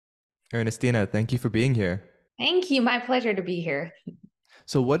Ernestina, thank you for being here. Thank you. My pleasure to be here.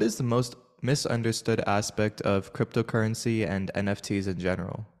 So, what is the most misunderstood aspect of cryptocurrency and NFTs in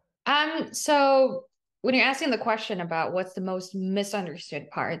general? So when you're asking the question about what's the most misunderstood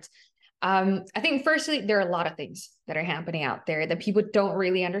part, I think firstly, there are a lot of things that are happening out there that people don't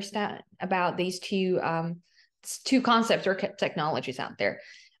really understand about these two concepts or technologies out there.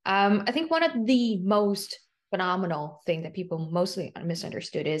 I think one of the most phenomenal thing that people mostly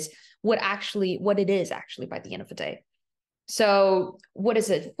misunderstood is what it is actually by the end of the day. So what is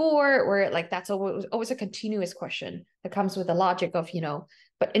it for? Or like that's always a continuous question that comes with the logic of,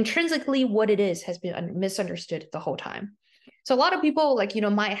 but intrinsically what it is has been misunderstood the whole time. So a lot of people like,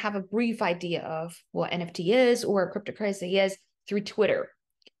 might have a brief idea of what NFT is or cryptocurrency is through Twitter,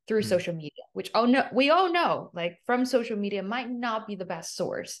 through Hmm. social media, which oh no, we all know like from social media might not be the best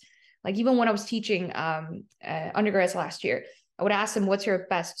source. Like even when I was teaching undergrads last year, I would ask them, what's your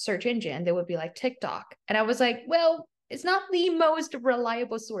best search engine? And they would be like TikTok. And I was like, well, it's not the most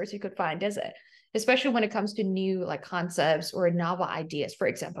reliable source you could find, is it? Especially when it comes to new like concepts or novel ideas, for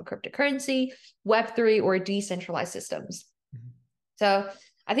example, cryptocurrency, Web3, or decentralized systems. So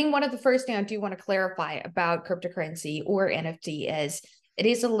I think one of the first thing I do want to clarify about cryptocurrency or NFT is it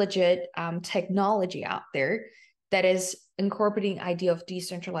is a legit technology out there that is incorporating idea of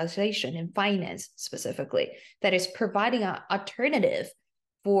decentralization in finance specifically, that is providing an alternative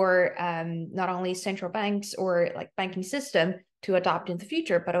for not only central banks or like banking system to adopt in the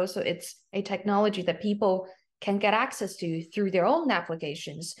future, but also it's a technology that people can get access to through their own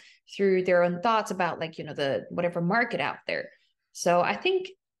applications, through their own thoughts about like, the whatever market out there. So I think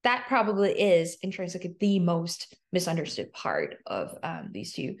that probably is intrinsically the most misunderstood part of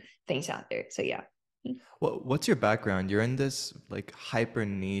these two things out there. So yeah. Well, what's your background? You're in this like hyper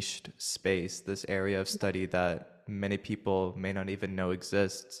niched space, this area of study that many people may not even know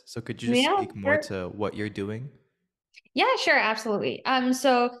exists. So, could you just Yeah, speak more sure. to what you're doing? Yeah, sure, absolutely.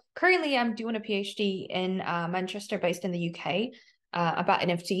 So currently I'm doing a PhD in Manchester, based in the UK, about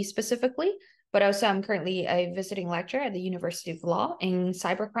NFT specifically. But also I'm currently a visiting lecturer at the University of Law in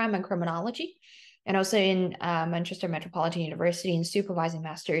cybercrime and criminology, and also in Manchester Metropolitan University in supervising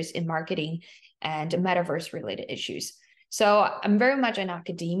masters in marketing and metaverse related issues. So I'm very much in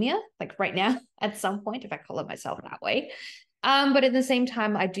academia, like right now, at some point, if I call it myself that way. But at the same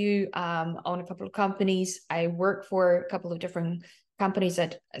time, I do own a couple of companies. I work for a couple of different companies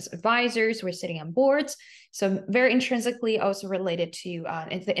as advisors. We're sitting on boards. So very intrinsically also related to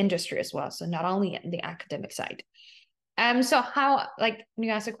the industry as well. So not only the academic side. So how, like, when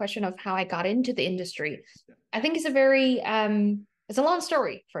you ask a question of how I got into the industry, I think it's a long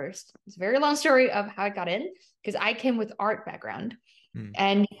story first. It's a very long story of how I got in because I came with art background. Hmm.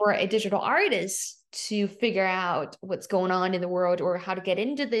 And for a digital artist to figure out what's going on in the world or how to get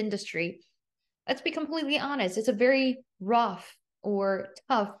into the industry, let's be completely honest, it's a very rough or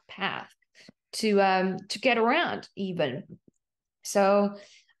tough path to get around even. So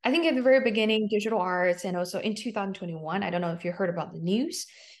I think at the very beginning, digital arts, and also in 2021, I don't know if you heard about the news,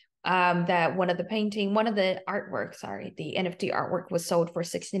 that one of the artwork, sorry, the NFT artwork was sold for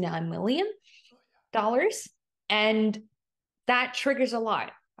 $69 million. And that triggers a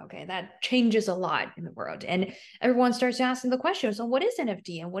lot. Okay, that changes a lot in the world. And everyone starts asking the question, so what is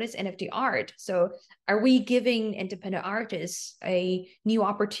NFT and what is NFT art? So are we giving independent artists a new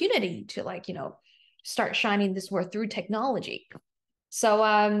opportunity to like, start shining this world through technology? So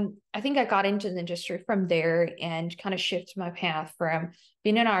I think I got into the industry from there and kind of shifted my path from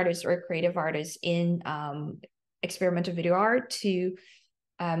being an artist or a creative artist in experimental video art to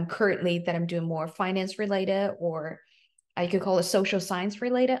currently that I'm doing more finance related, or I could call it social science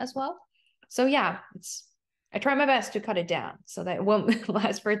related as well. So yeah, it's I try my best to cut it down so that it won't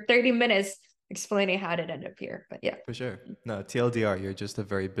last for 30 minutes explaining how did it end up here. But yeah. For sure. No, TLDR, you're just a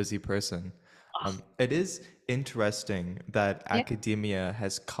very busy person. It is interesting that Yeah. academia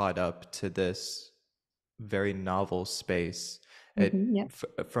has caught up to this very novel space. Yeah.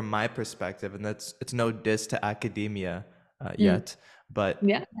 From my perspective, and that's it's no diss to academia Mm, yet, but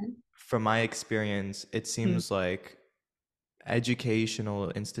yeah. from my experience, it Mm, seems like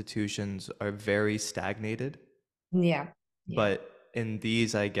educational institutions are very stagnated. yeah. Yeah. But in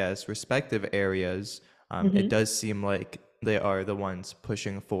these, I guess, respective areas, it Hmm. does seem like they are the ones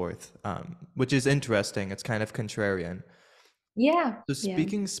pushing forth, which is interesting. It's kind of contrarian. Yeah. So, Yeah.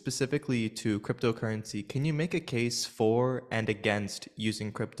 speaking specifically to cryptocurrency, can you make a case for and against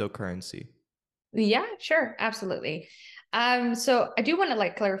using cryptocurrency? Yeah, sure, absolutely. So I do want to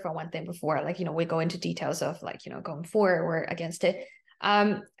like clarify one thing before, like, we go into details of like, going for or against it.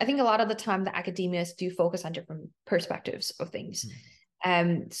 I think a lot of the time the academias do focus on different perspectives of things.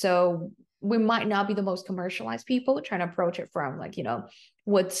 So we might not be the most commercialized people trying to approach it from like,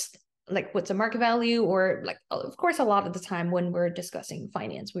 what's what's a market value, or like, of course, a lot of the time when we're discussing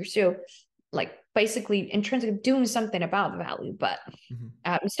finance, we're still like basically intrinsically doing something about the value, but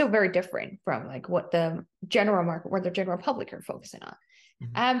Hmm. it's still very different from like what the general market or the general public are focusing on.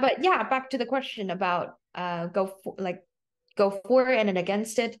 Hmm. But yeah, back to the question about go for it and then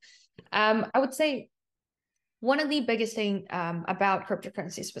against it. I would say one of the biggest thing about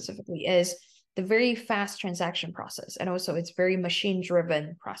cryptocurrency specifically is the very fast transaction process, and also it's very machine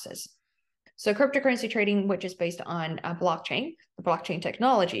driven process. So cryptocurrency trading, which is based on blockchain, the blockchain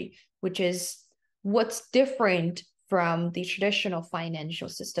technology, which is what's different from the traditional financial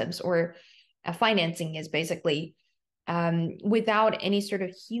systems or financing, is basically without any sort of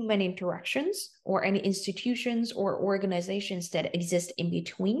human interactions or any institutions or organizations that exist in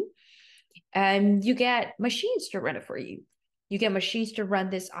between. And you get machines to run it for you. You get machines to run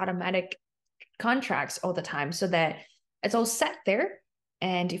this automatic contracts all the time, so that it's all set there.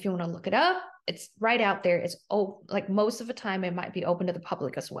 And if you want to look it up, it's right out there. It's like most of the time it might be open to the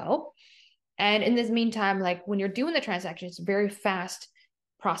public as well. And in this meantime, like when you're doing the transaction, it's a very fast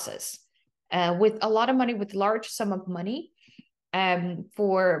process. With a lot of money, with large sum of money,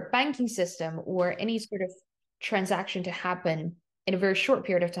 for banking system or any sort of transaction to happen in a very short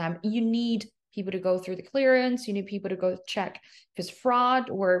period of time, you need people to go through the clearance, you need people to go check if it's fraud,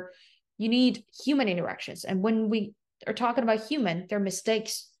 or you need human interactions. And when we are talking about human, there are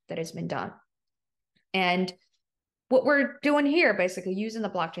mistakes that has been done. And what we're doing here, basically using the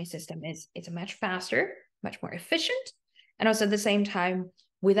blockchain system, is it's much faster, much more efficient, and also at the same time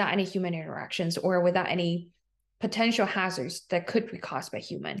without any human interactions or without any potential hazards that could be caused by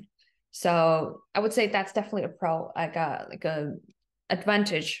human. So I would say that's definitely a pro, like a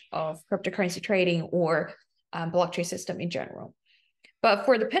advantage of cryptocurrency trading or blockchain system in general. But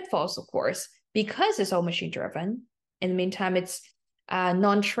for the pitfalls, of course, because it's all machine driven, in the meantime, it's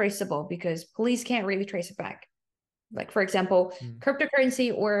non-traceable because police can't really trace it back. Like, for example, Mm.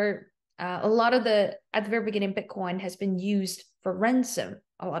 cryptocurrency or a lot of at the very beginning, Bitcoin has been used for ransom,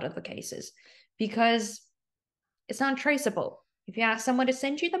 a lot of the cases, because it's not traceable. If you ask someone to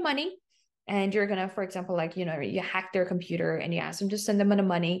send you the money and you're going to, for example, like, you hack their computer and you ask them to send them the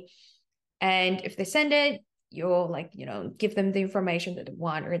money. And if they send it, you'll like, give them the information that they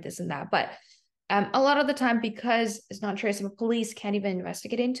want or this and that. But a lot of the time, because it's not traceable, police can't even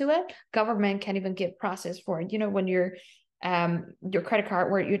investigate into it. Government can't even give process for it. When your credit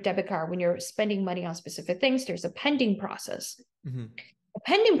card or your debit card, when you're spending money on specific things, there's a pending process. Hmm. A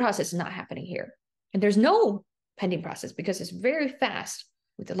pending process is not happening here. And there's no pending process because it's very fast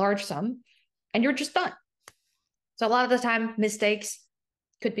with a large sum and you're just done. So a lot of the time, mistakes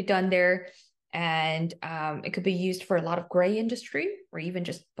could be done there, and it could be used for a lot of gray industry or even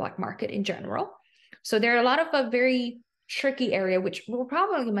just black market in general. So there are a lot of a very tricky area, which we'll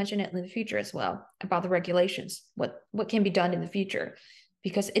probably mention it in the future as well, about the regulations, what can be done in the future,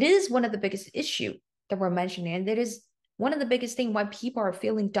 because it is one of the biggest issue that we're mentioning, and it is one of the biggest thing why people are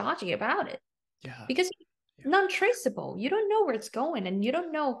feeling dodgy about it, Yeah. because Yeah. non-traceable, you don't know where it's going and you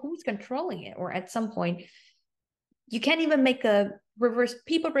don't know who's controlling it, or at some point you can't even make a reverse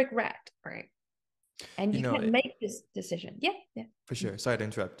people break red, right? And You you know, can't make this decision. Yeah, yeah. for sure. Sorry to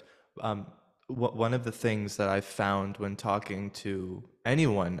interrupt. Um, one of the things that I've found when talking to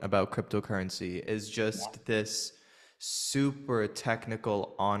anyone about cryptocurrency is Yeah, just this super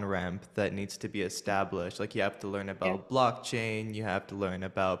technical on-ramp that needs to be established. Like you have to learn yeah. about blockchain, you have to learn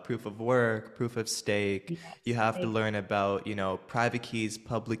about proof of work, proof of stake, you Yes. have to learn about, private keys,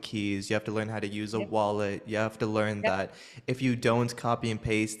 public keys, you have to learn how to use a Yeah, wallet, you have to learn yeah. that if you don't copy and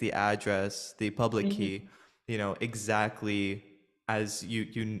paste the address, the public key, Mm-hmm. exactly as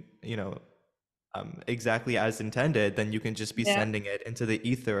exactly as intended, then you can just be Yeah, sending it into the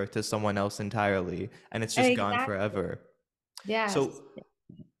ether to someone else entirely, and it's just gone exactly. forever. So Yes.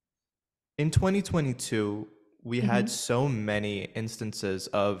 in 2022, we had Mm-hmm. so many instances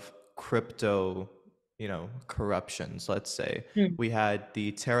of crypto, corruptions, let's say. Mm. We had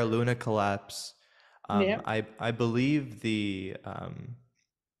the Terra Luna collapse. Yeah. I believe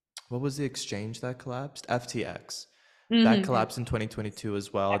what was the exchange that collapsed? FTX. That Mm-hmm. collapsed in 2022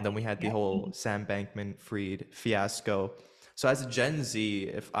 as well. And then we had the Yeah. whole Mhm. Sam Bankman-Fried fiasco. So as a Gen Z,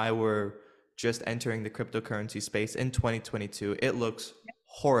 if I were just entering the cryptocurrency space in 2022, it looks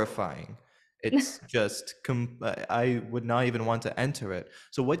horrifying. It's just, I would not even want to enter it.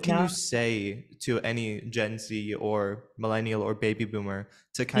 So what can you No. say to any Gen Z or millennial or baby boomer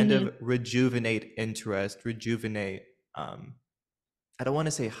to kind Mm-hmm. of rejuvenate interest, rejuvenate, I don't want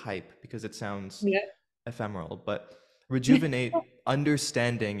to say hype because it sounds Yeah. ephemeral, but rejuvenate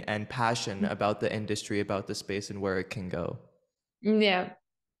understanding and passion about the industry, about the space, and where it can go. Yeah.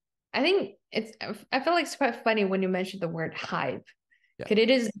 I think I feel like it's quite funny when you mentioned the word hype, Yeah. because it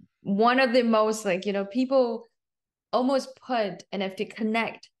is one of the most, like, people almost put NFT,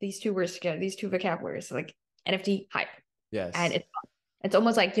 connect these two words together, these two vocabularies, like NFT hype. And Yes. it's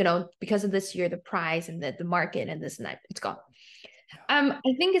almost like, because of this year, the price and the market and this and that, it's gone. Yeah.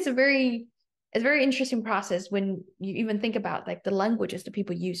 I think it's a very interesting process when you even think about like the languages that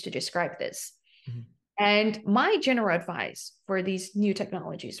people use to describe this. Mhm. And my general advice for these new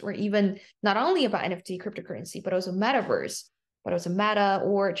technologies, or even not only about NFT cryptocurrency, but also metaverse, but also Meta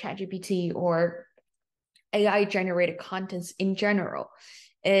or ChatGPT or AI generated contents in general,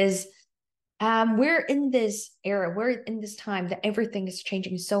 is we're in this era, we're in this time that everything is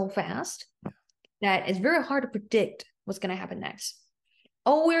changing so fast that it's very hard to predict what's going to happen next.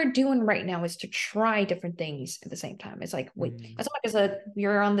 All we're doing right now is to try different things at the same time. It's like, it's like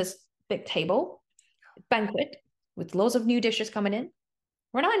we're on this big table, banquet, with loads of new dishes coming in.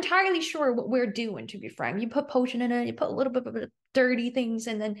 We're not entirely sure what we're doing, to be frank. You put potion in it, you put a little bit of dirty things,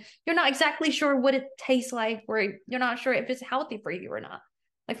 and then you're not exactly sure what it tastes like, or you're not sure if it's healthy for you or not.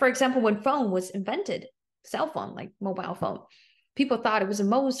 Like, for example, when phone was invented, cell phone, like mobile phone, people thought it was the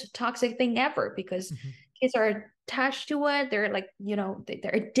most toxic thing ever because kids are attached to it. They're like,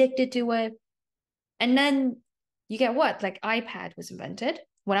 they're addicted to it. And then you get what? Like iPad was invented.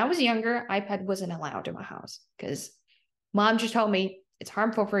 When I was younger, iPad wasn't allowed in my house because mom just told me it's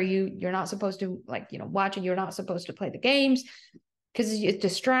harmful for you. You're not supposed to watch it. You're not supposed to play the games because it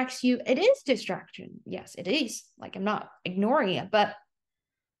distracts you. It is distraction. Yes, it is. Like, I'm not ignoring it, but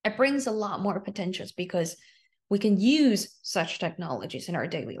it brings a lot more potentials because we can use such technologies in our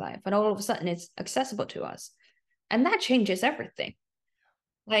daily life. And all of a sudden it's accessible to us. And that changes everything.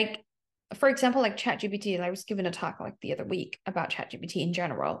 Like, for example, like ChatGPT, I was given a talk like the other week about ChatGPT in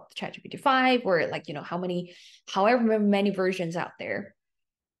general, ChatGPT 5, or like, however many versions out there.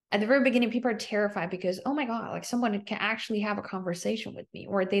 At the very beginning, people are terrified because, oh my God, like someone can actually have a conversation with me,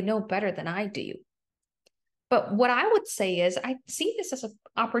 or they know better than I do. But what I would say is I see this as an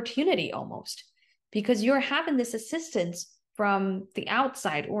opportunity almost, because you're having this assistance from the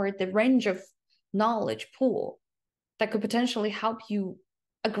outside or the range of knowledge pool that could potentially help you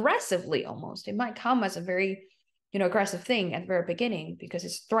aggressively almost. It might come as a very, aggressive thing at the very beginning because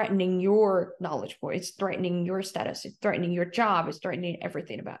it's threatening your knowledge pool, it's threatening your status, it's threatening your job, it's threatening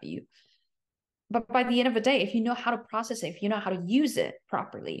everything about you. But by the end of the day, if you know how to process it, if you know how to use it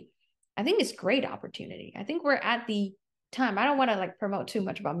properly, I think it's great opportunity. I think we're at the time. I don't want to like promote too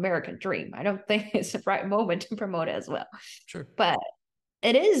much about American Dream. I don't think it's the right moment to promote it as well. Sure. But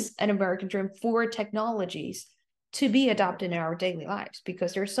it is an American dream for technologies to be adopted in our daily lives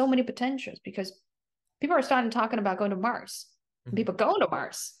because there's so many potentials, because people are starting talking about going to Mars. People going to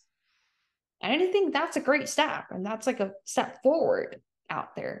Mars. And I think that's a great step. And that's like a step forward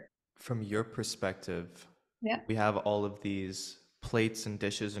out there. From your perspective, Yeah. we have all of these plates and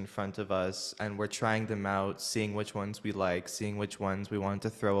dishes in front of us, and we're trying them out, seeing which ones we like, seeing which ones we want to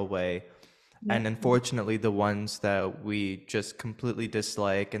throw away. Yeah. And unfortunately, the ones that we just completely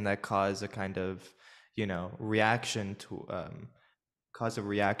dislike and that cause a kind of, reaction to cause a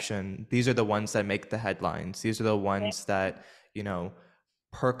reaction, these are the ones that make the headlines. These are the ones that,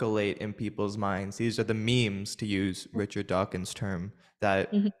 percolate in people's minds. These are the memes, to use Richard Dawkins' term,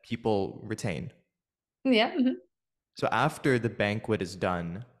 that people retain. Yeah. So after the banquet is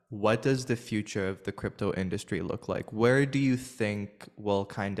done, what does the future of the crypto industry look like? Where do you think will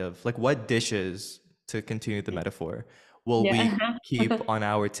kind of, like, what dishes, to continue the metaphor, will we keep on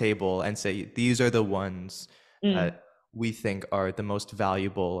our table and say, these are the ones that we think are the most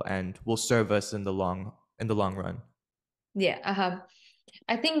valuable and will serve us in the long run? Yeah.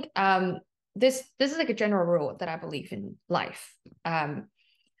 I think this is like a general rule that I believe in life.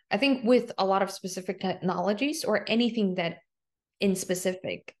 I think with a lot of specific technologies or anything that in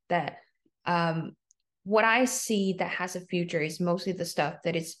specific that what I see that has a future is mostly the stuff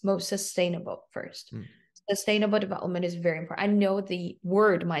that is most sustainable first. Sustainable development is very important. I know the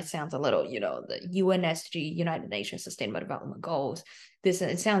word might sound a little, the UNSG, United Nations Sustainable Development Goals.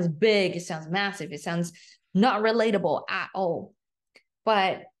 It sounds big, it sounds massive, it sounds not relatable at all.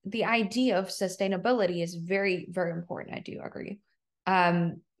 But the idea of sustainability is very, very important. I do agree.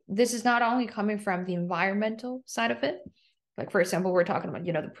 This is not only coming from the environmental side of it. Like, for example, we're talking about,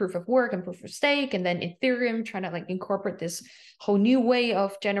 the proof of work and proof of stake, and then Ethereum trying to like incorporate this whole new way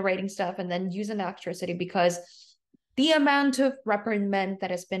of generating stuff and then using electricity, because the amount of reprimand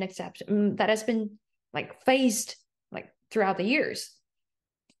that has been accepted, that has been like faced like throughout the years,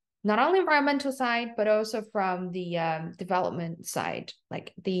 not only environmental side, but also from the development side,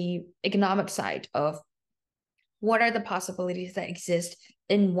 like the economic side of what are the possibilities that exist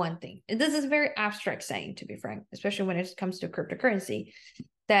in one thing. And this is a very abstract saying, to be frank, especially when it comes to cryptocurrency.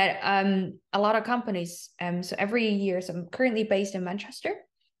 That a lot of companies, so every year, so I'm currently based in Manchester,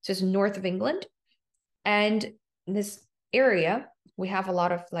 so it's north of England, and in this area we have a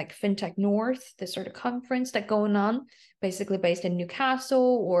lot of like FinTech North, this sort of conference that going on, basically based in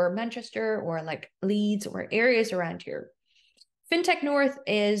Newcastle or Manchester or like Leeds or areas around here. FinTech North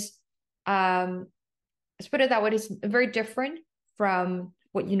is let's put it that way, it's very different from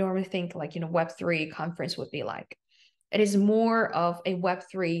what you normally think like, Web3 conference would be like. It is more of a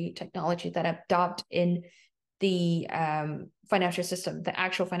Web3 technology that adopt in the financial system, the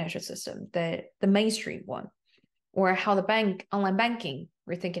actual financial system, the mainstream one, or how the online banking,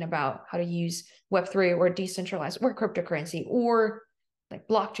 we're thinking about how to use Web3 or decentralized or cryptocurrency or like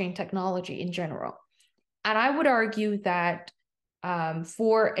blockchain technology in general. And I would argue that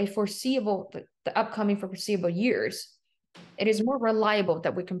for a foreseeable, the upcoming foreseeable years, it is more reliable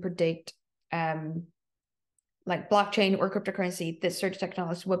that we can predict like blockchain or cryptocurrency, this sort of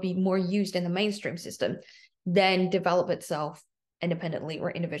technology will be more used in the mainstream system than develop itself independently or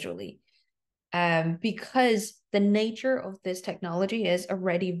individually. Because the nature of this technology is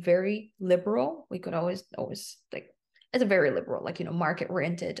already very liberal. We could always like, it's a very liberal, like, market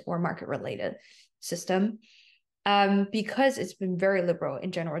oriented or market related system. Because it's been very liberal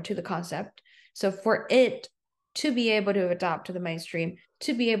in general to the concept. So for it to be able to adapt to the mainstream,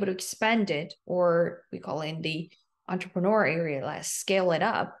 to be able to expand it, or we call it in the entrepreneur area, like scale it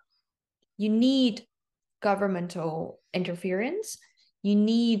up, you need governmental interference. You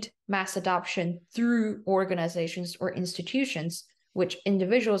need mass adoption through organizations or institutions, which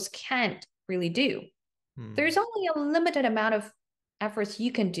individuals can't really do. There's only a limited amount of efforts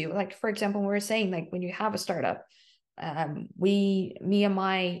you can do. Like, for example, we were saying, like, when you have a startup, me and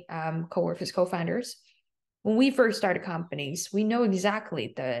my co-workers, co-founders, when we first started companies, we know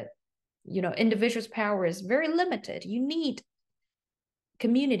exactly that, individuals' power is very limited. You need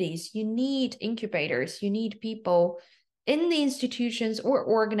communities, you need incubators, you need people in the institutions or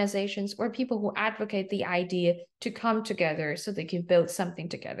organizations or people who advocate the idea to come together so they can build something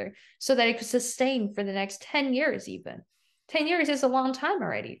together so that it could sustain for the next 10 years even. 10 years is a long time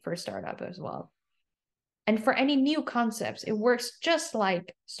already for a startup as well. And for any new concepts, it works just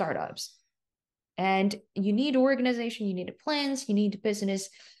like startups. And you need organization, you need plans, you need business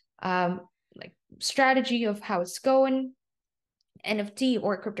like strategy of how it's going, NFT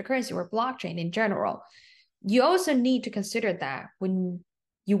or cryptocurrency or blockchain in general. You also need to consider that when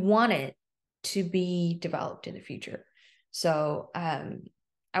you want it to be developed in the future. So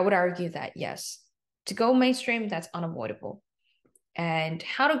I would argue that yes, to go mainstream, that's unavoidable. And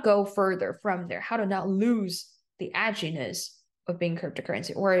how to go further from there, how to not lose the edginess of being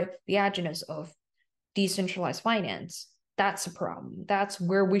cryptocurrency or the edginess of decentralized finance, that's a problem. That's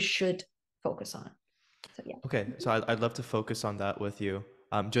where we should focus on. So yeah. Okay, so I'd love to focus on that with you.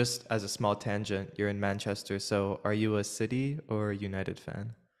 Just as a small tangent, you're in Manchester, so are you a City or United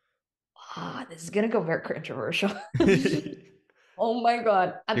fan? This is gonna go very controversial. You're Oh my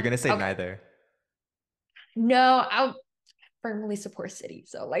god. gonna say Okay. neither. No, I firmly support City.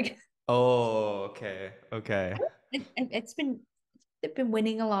 So like, Oh, okay, okay. it's been they've been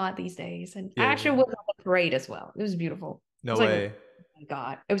winning a lot these days, and I Yeah, yeah. actually was on the parade as well. It was beautiful. It No was like, oh way. my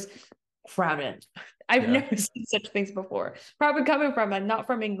god, it was crowded. I've Yeah, never seen such things before. Probably coming from and not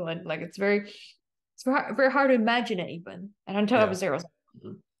from England. Like it's very hard to imagine it even. And until I yeah. was there, I was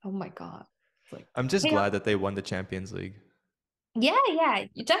like, oh my god, it's like I'm just chaos. glad that they won the Champions League. Yeah,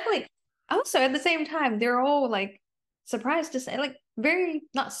 you definitely. Also, at the same time, they're all like surprised to say, like, very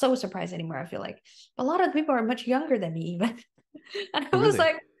not so surprised anymore. I feel like a lot of people are much younger than me, even, and I Oh, was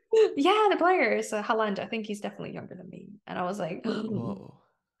really? like, yeah, the player is Haaland. I think he's definitely younger than me, and I was like, Whoa.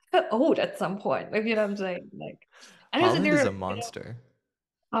 old at some point. Like, you know what I'm saying? Like, and it was Holland is there. a monster.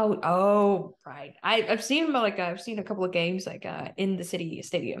 Oh, right. I've seen him like I've seen a couple of games like in the city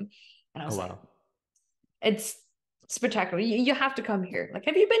stadium, and I Oh, was like, wow. it's spectacular. You have to come here. Like,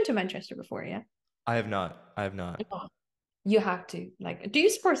 have you been to Manchester before? Yeah. I have not. I have not. Oh, you have to. Like, do you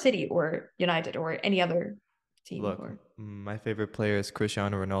support City or United or any other team Look, or? my favorite player is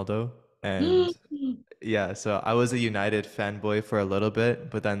Cristiano Ronaldo. And yeah, so I was a United fanboy for a little bit,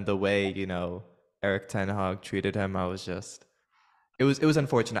 but then the way, Eric Ten Hag treated him, I was just it was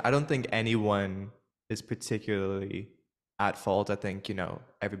unfortunate. I don't think anyone is particularly at fault. I think,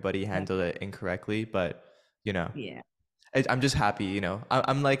 everybody handled it incorrectly, but you know, Yeah. I'm just happy,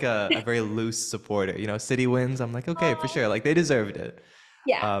 I'm like a very loose supporter. City wins, I'm like, okay, for sure. Like they deserved it.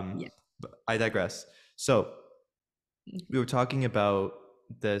 Yeah. Um, Yeah. but I digress. So we were talking about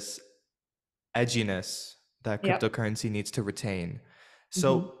this edginess that Yep. cryptocurrency needs to retain. Mm-hmm.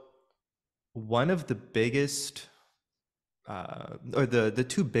 So one of the biggest, or the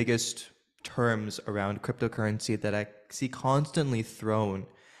two biggest terms around cryptocurrency that I see constantly thrown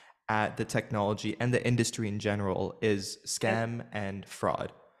at the technology and the industry in general is Yep. scam and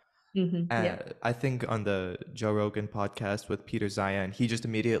fraud. Mm-hmm. Yep. I think on the Joe Rogan podcast with Peter Zion, he just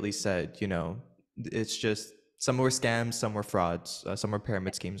immediately said, it's just some were scams, some were frauds, some were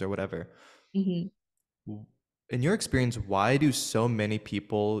pyramid schemes or whatever. Mm-hmm. In your experience, why do so many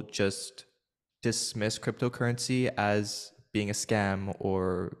people just dismiss cryptocurrency as being a scam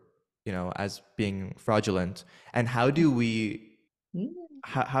or, as being fraudulent? And how do we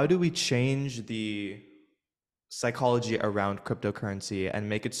change the psychology around cryptocurrency and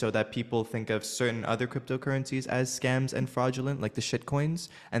make it so that people think of certain other cryptocurrencies as scams and fraudulent, like the shitcoins,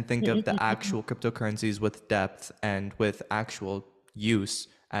 and think of the Mm-hmm. actual cryptocurrencies with depth and with actual use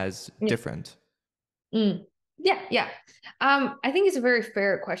as Yeah. different? Mm. Yeah, yeah. I think it's a very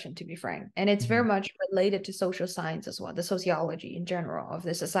fair question, to be frank, and it's very Mhm, much related to social science as well, the sociology in general of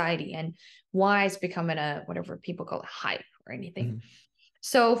the society, and why it's becoming a whatever people call it hype or anything. mhm,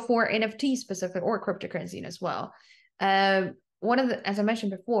 So for NFT specific or cryptocurrency as well, one of the, as I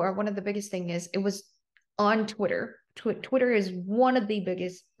mentioned before, one of the biggest thing is it was on Twitter. Twitter is one of the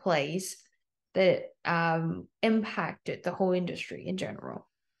biggest plays that impacted the whole industry in general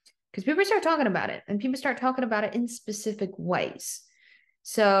because people start talking about it and people start talking about it in specific ways.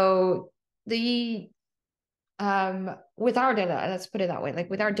 So the with our daily, let's put it that way, like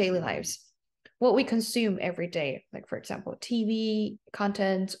with our daily lives, what we consume every day, like for example, TV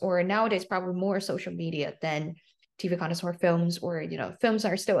content, or nowadays probably more social media than TV content or films, or films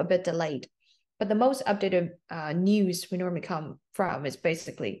are still a bit delayed. But the most updated news we normally come from is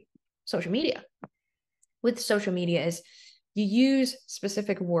basically social media. With social media is you use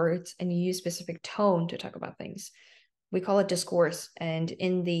specific words and you use specific tone to talk about things. We call it discourse, and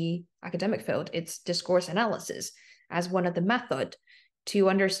in the academic field, it's discourse analysis as one of the method to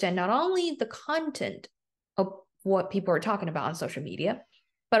understand not only the content of what people are talking about on social media,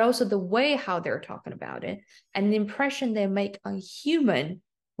 but also the way how they're talking about it and the impression they make on human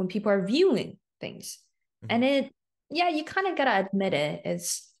when people are viewing things. mhm, And yeah, you kind of gotta admit it,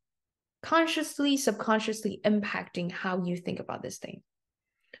 it's consciously, subconsciously impacting how you think about this thing.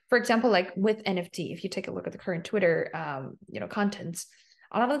 For example, like with NFT, if you take a look at the current Twitter, contents,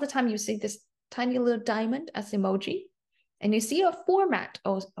 a lot of the time you see this tiny little diamond as emoji, and you see a format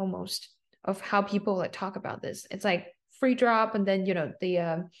almost of how people like talk about this. It's like free drop, and then you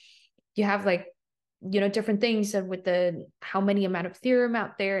have like different things with the how many amount of Ethereum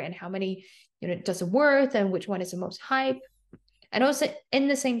out there and how many does it worth and which one is the most hype, and also in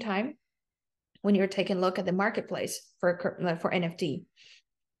the same time when you're taking a look at the marketplace for NFT,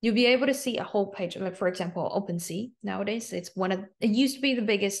 you'll be able to see a whole page. Like for example, OpenSea nowadays, it used to be the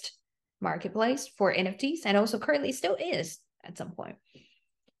biggest marketplace for NFTs, and also currently still is at some point.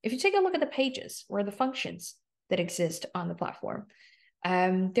 If you take a look at the pages or the functions that exist on the platform,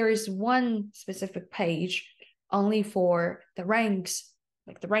 there is one specific page only for the ranks,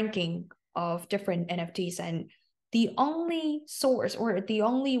 like the ranking of different NFTs, and the only source or the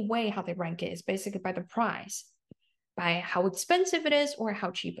only way how they rank it is basically by the price, by how expensive it is or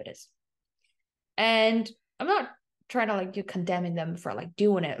how cheap it is. And I'm not trying to like you condemning them for like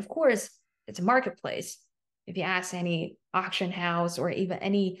doing it. Of course, it's a marketplace. If you ask any auction house or even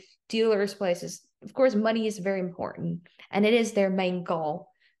any dealers places, of course, money is very important, and it is their main goal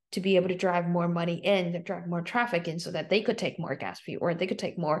to be able to drive more money in, to drive more traffic in, so that they could take more gas fee or they could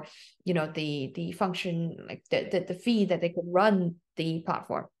take more, the function like the fee that they could run the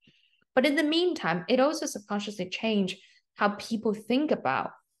platform. But in the meantime, it also subconsciously changed how people think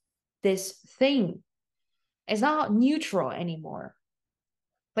about this thing. It's not neutral anymore,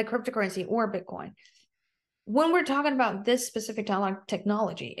 like cryptocurrency or Bitcoin. When we're talking about this specific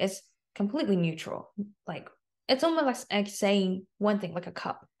technology, it's completely neutral. Like it's almost like saying one thing, like a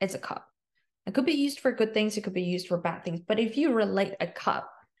cup. It's a cup. It could be used for good things. It could be used for bad things. But if you relate a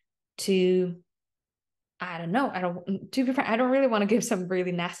cup to, I don't know, to be frank, I don't really want to give some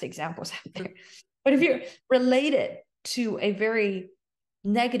really nasty examples out there. But if you relate it to a very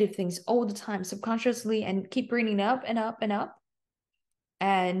negative things all the time, subconsciously, and keep bringing it up and up and up,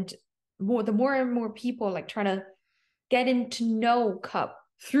 and the more and more people like trying to get into know cup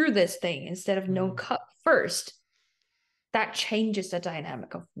through this thing instead of know mhm. cup first, that changes the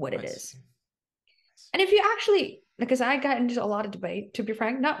dynamic of what I it is. see. And if you actually, because I got into a lot of debate, to be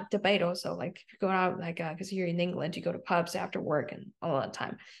frank, not debate also, like if you go out, like, because you're in England, you go to pubs after work and all that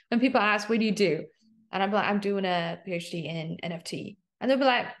time. When people ask, what do you do? And I'm like, I'm doing a PhD in NFT. And they'll be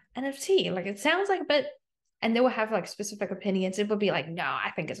like, NFT, like it sounds like a bit, and they will have like specific opinions. It would be like, no,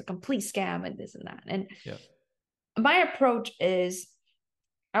 I think it's a complete scam and this and that. And Yeah. my approach is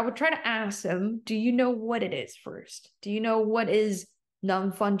I would try to ask them, do you know what it is first? Do you know what is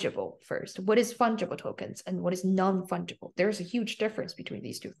non-fungible first? What is fungible tokens and what is non-fungible? There's a huge difference between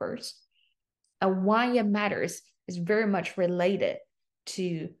these two first. And why it matters is very much related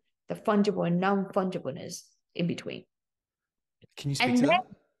to the fungible and non-fungibleness in between. Can you speak And to then,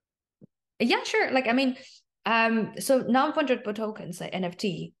 that? yeah, sure. Like, I mean, so non-fungible tokens, like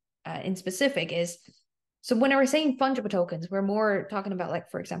NFT in specific is, so when we're saying fungible tokens, we're more talking about,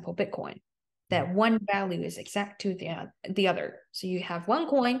 like, for example, Bitcoin, that one value is exact to the other. So you have one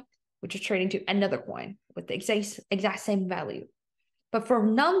coin, which is trading to another coin with the exact same value. But for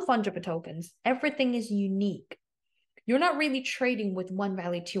non-fungible tokens, everything is unique. You're not really trading with one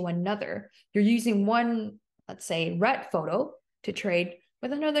value to another. You're using one, let's say, red photo to trade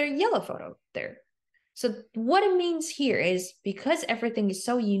with another yellow photo there. So what it means here is because everything is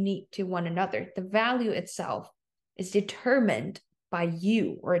so unique to one another, the value itself is determined by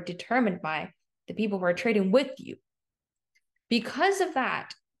you or determined by the people who are trading with you. Because of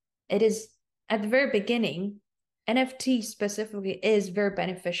that, it is at the very beginning, NFT specifically is very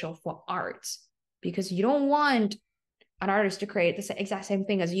beneficial for arts because you don't want an artist to create the exact same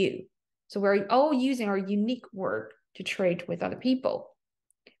thing as you. So we're all using our unique work to trade with other people.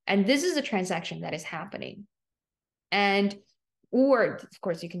 And this is a transaction that is happening. And, or of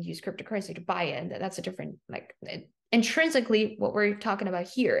course, you can use cryptocurrency to buy it. And that's a different, like, intrinsically, what we're talking about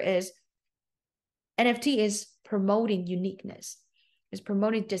here is NFT is promoting uniqueness, is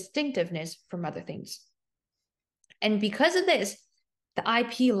promoting distinctiveness from other things. And because of this, the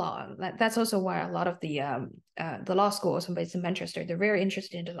IP law, that's also why a lot of the law schools based in Manchester, they're very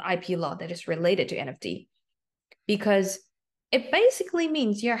interested in the IP law that is related to NFT, because it basically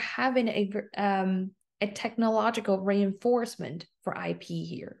means you're having a technological reinforcement for IP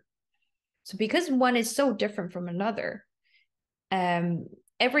here. So because one is so different from another,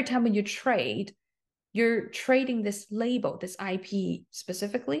 every time when you trade, you're trading this label, this IP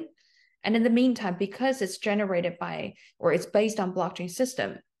specifically. And in the meantime, because it's generated by, or it's based on blockchain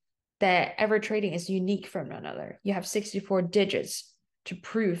system, that every trading is unique from another. You have 64 digits to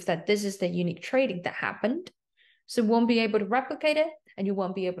prove that this is the unique trading that happened. So you won't be able to replicate it and you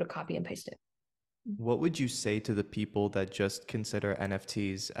won't be able to copy and paste it. What would you say to the people that just consider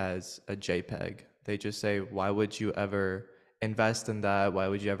NFTs as a JPEG? They just say, why would you ever invest in that? Why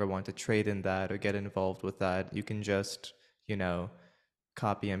would you ever want to trade in that or get involved with that? You can just,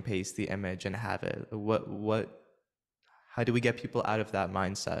 copy and paste the image and have it. How do we get people out of that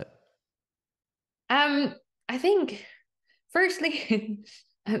mindset? I think firstly,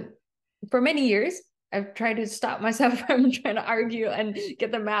 for many years, I've tried to stop myself from trying to argue and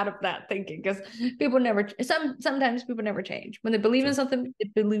get them out of that thinking, because people never, sometimes people never change. When they believe in something, they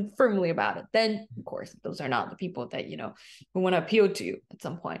believe firmly about it. Then, of course, those are not the people that, we want to appeal to at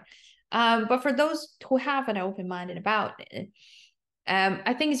some point. But for those who have an open minded about it,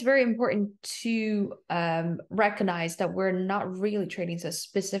 I think it's very important to recognize that we're not really trading a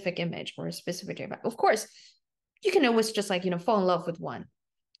specific image or a specific JPEG. Of course, you can always just fall in love with one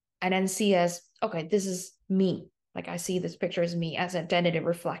and then see as, okay, this is me. Like I see this picture as me, as identity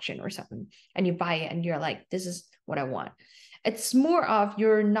reflection or something. And you buy it and you're like, this is what I want. It's more of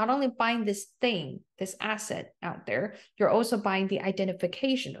you're not only buying this thing, this asset out there, you're also buying the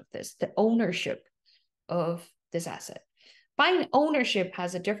identification of this, the ownership of this asset. Buying ownership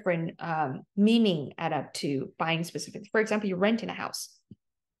has a different meaning add up to buying specific. For example, you're renting a house.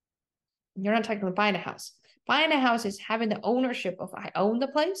 You're not technically buying a house. Buying a house is having the ownership of I own the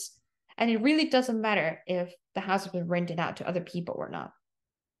place. And it really doesn't matter if the house has been rented out to other people or not.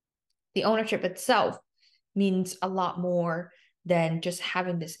 The ownership itself means a lot more than just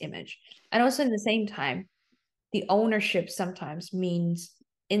having this image. And also at the same time, the ownership sometimes means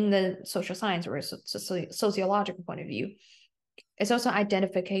in the social science or sociological point of view, it's also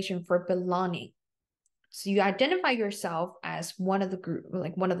identification for belonging. So you identify yourself as one of the group,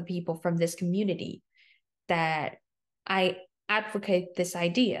 like one of the people from this community, that I advocate this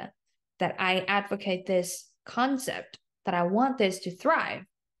idea, that I advocate this concept, that I want this to thrive.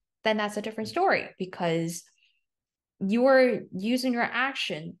 Then that's a different story, because you're using your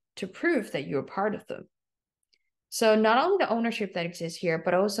action to prove that you're part of them. So not only the ownership that exists here,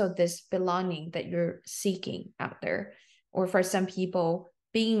 but also this belonging that you're seeking out there. Or for some people,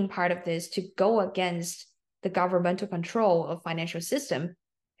 being part of this to go against the governmental control of financial system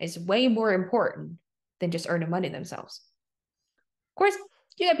is way more important than just earning money themselves. Of course,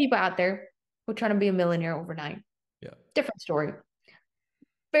 you have people out there who are trying to be a millionaire overnight. Yeah. Different story.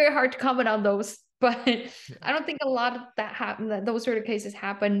 Very hard to comment on those, but Yeah. I don't think a lot of that happen. Those sort of cases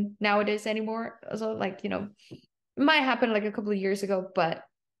happen nowadays anymore. So, like, it might happen like a couple of years ago, but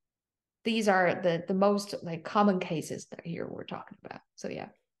these are the most like common cases that here we're talking about. So yeah.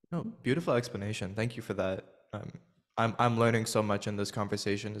 No, beautiful explanation. Thank you for that. I'm learning so much in this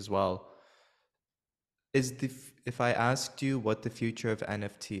conversation as well. If I asked you what the future of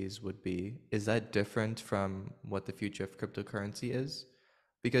NFTs would be, is that different from what the future of cryptocurrency is?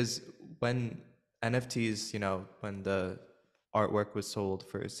 Because when NFTs, when the artwork was sold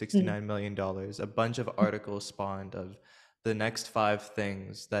for Mm, $69 million, a bunch of articles spawned of the next 5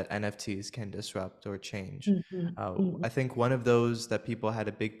 things that NFTs can disrupt or change. mm, mm, I mm. think one of those that people had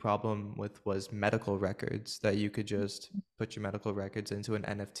a big problem with was medical records, that you could just put your medical records into an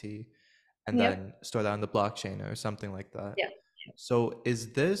NFT and Yep. then store that on the blockchain or something like that. Yeah. So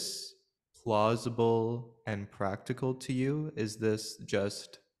is this plausible and practical to you? Is this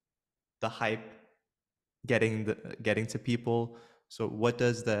just the hype getting to people? So what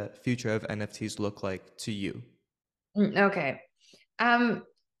does the future of NFTs look like to you? Okay. Um,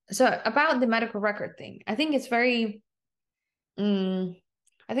 so about the medical record thing, mm,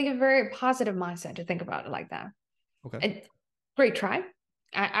 I think a very positive mindset to think about it like that. Okay. It, great try.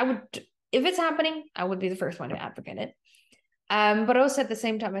 I would, if it's happening, I would be the first one to advocate it. But also at the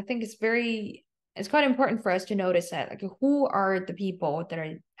same time, I think it's quite important for us to notice that like who are the people that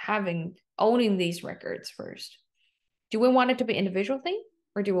are owning these records first? Do we want it to be an individual thing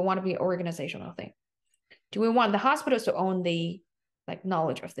or do we want to be an organizational thing? Do we want the hospitals to own the like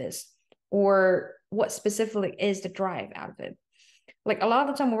knowledge of this? Or what specifically is the drive out of it? Like a lot of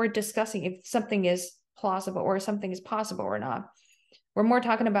the time when we're discussing if something is plausible or something is possible or not, we're more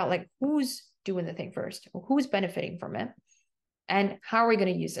talking about like who's doing the thing first, or who's benefiting from it, and how are we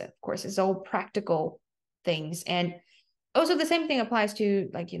going to use it. Of course, it's all practical things. And also the same thing applies to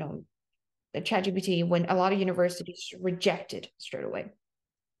like, the ChatGPT when a lot of universities reject it straight away.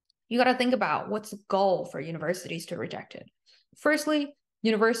 You got to think about what's the goal for universities to reject it. Firstly,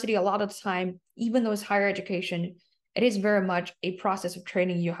 university, a lot of the time, even though it's higher education, it is very much a process of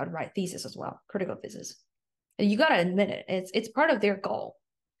training you how to write thesis as well, critical thesis. And you got to admit it, it's part of their goal.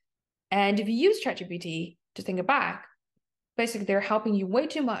 And if you use ChatGPT to think it back, basically they're helping you way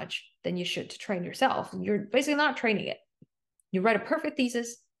too much than you should to train yourself. You're basically not training it. You write a perfect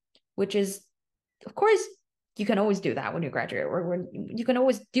thesis, which is, of course, you can always do that when you graduate, or when you can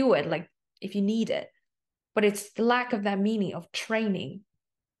always do it like if you need it. But it's the lack of that meaning of training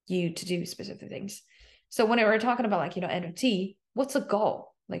you to do specific things. So when we're talking about like, NFT, what's the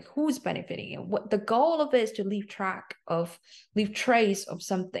goal? Like who's benefiting and what the goal of it is to leave trace of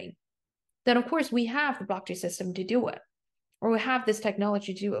something. Then of course we have the blockchain system to do it, or we have this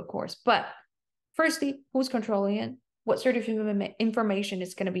technology to do it, of course. But firstly, who's controlling it? What sort of information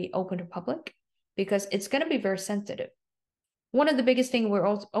is going to be open to public? Because it's going to be very sensitive. One of the biggest things we're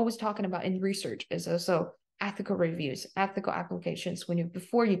always talking about in research is also ethical reviews, ethical applications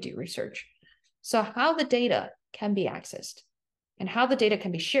before you do research. So how the data can be accessed and how the data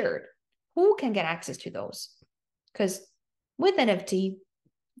can be shared. Who can get access to those? Because with NFT,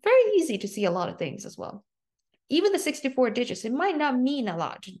 very easy to see a lot of things as well. Even the 64 digits, it might not mean a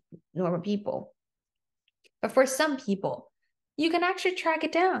lot to normal people. But for some people, you can actually track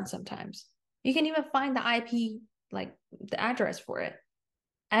it down sometimes. You can even find the IP, like the address for it.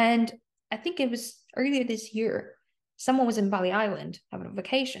 And I think it was earlier this year, someone was in Bali Island having a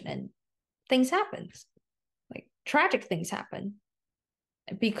vacation and things happened. Like tragic things happen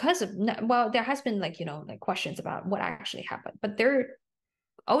because of, well, there has been like, like questions about what actually happened, but there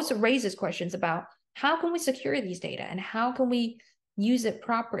also raises questions about how can we secure these data and how can we use it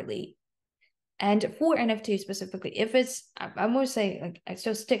properly. And for NFT specifically, if it's, I'm going to say, like, I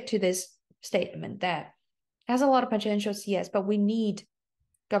still stick to this statement that has a lot of potential, yes, but we need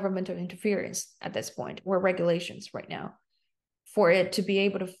governmental interference at this point, or regulations right now, for it to be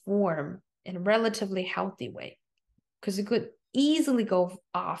able to form in a relatively healthy way, because it could easily go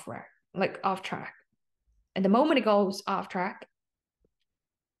off track. And the moment it goes off track,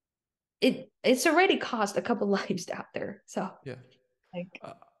 it's already cost a couple lives out there. So Yeah. like,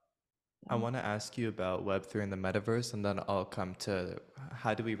 I want to ask you about Web3 and the metaverse, and then I'll come to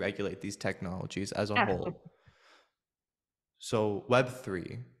how do we regulate these technologies as a absolutely. whole. So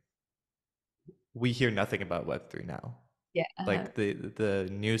Web3, we hear nothing about Web3 now. Yeah. Like the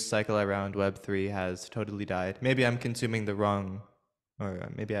news cycle around Web3 has totally died. Maybe I'm consuming the wrong or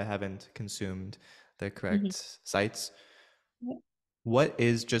maybe I haven't consumed the Mhm. correct sites. Yeah. What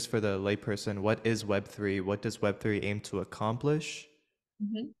is, just for the layperson, what is Web3? What does Web3 aim to accomplish?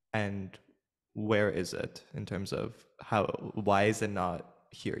 Mhm. And where is it in terms of why is it not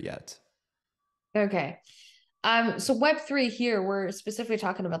here yet? Okay. So Web3 here, we're specifically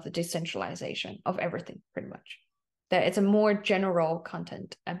talking about the decentralization of everything, pretty much. That it's a more general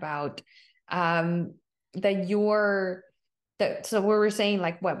content about um that you're that so we were saying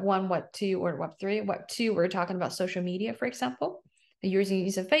like Web 1, Web 2, or Web 3. Web 2, we're talking about social media, for example. You're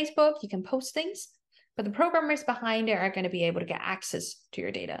using Facebook, you can post things, but the programmers behind it are going to be able to get access to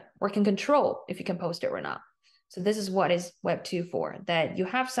your data or can control if you can post it or not. So this is what is Web 2 for, that you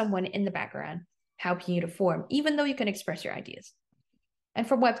have someone in the background helping you to form, even though you can express your ideas. And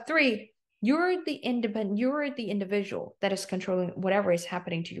for Web 3, you're the individual that is controlling whatever is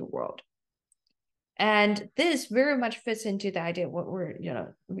happening to your world. And this very much fits into the idea of what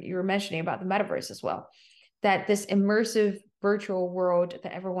you were mentioning about the metaverse as well, that this immersive virtual world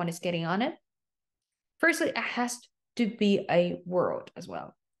that everyone is getting on it. Firstly, it has to be a world as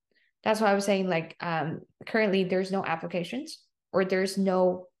well. That's why I was saying, like, currently there's no applications or there's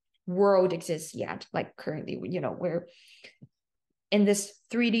no world exists yet. Like currently, we're in this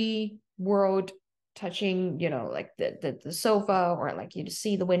 3D world touching, like the sofa, or like you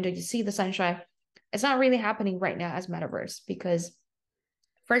see the window, you see the sunshine. It's not really happening right now as metaverse because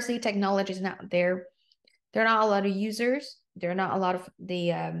firstly, technology is not there. There are not a lot of users. There are not a lot of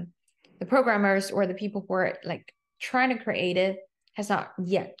the programmers or the people who are like trying to create it has not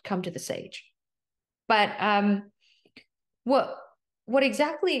yet come to the stage. But what what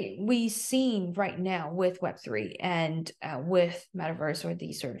exactly we seen right now with Web 3 and with Metaverse, or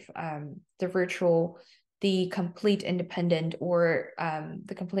the sort of the virtual, the complete independent, or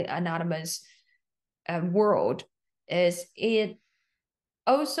the complete anonymous world, is it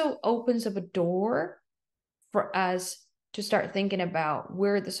also opens up a door for us to start thinking about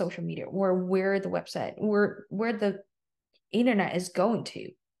where the social media or where the website, where the internet is going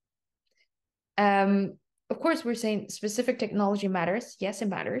to. Um, of course, we're saying specific technology matters. Yes, it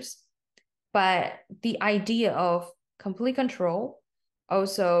matters. But the idea of complete control,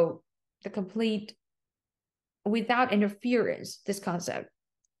 also the complete without interference, this concept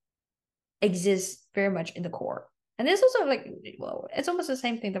exists very much in the core. And it's also like, well, it's almost the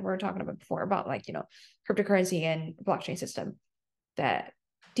same thing that we were talking about before about like, cryptocurrency and blockchain system, that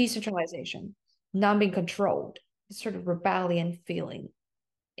decentralization, not being controlled, this sort of rebellion feeling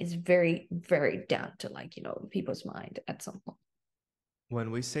is very, very down to like, people's mind at some point. When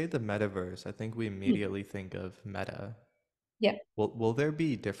we say the metaverse, I think we Hmm. immediately think of meta. Yeah. Will there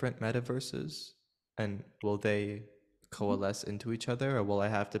be different metaverses? And will they coalesce into each other? Or will I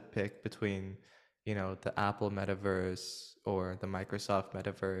have to pick between, the Apple metaverse or the Microsoft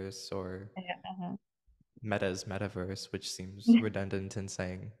metaverse or Yeah. Uh-huh. Meta's metaverse, which seems redundant in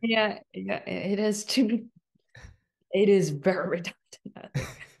saying. Yeah, yeah, it is too. It is very redundant,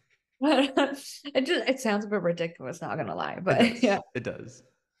 I think. It sounds a bit ridiculous, not gonna lie, It but yeah. does.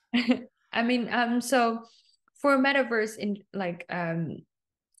 It does. I mean, so for a metaverse, in like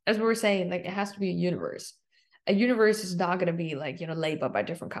as we were saying, like it has to be a universe. A universe is not gonna be like, labeled by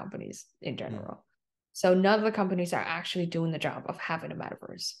different companies in Mm. general. So none of the companies are actually doing the job of having a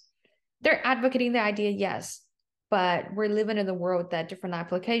metaverse. They're advocating the idea, yes, but we're living in the world that different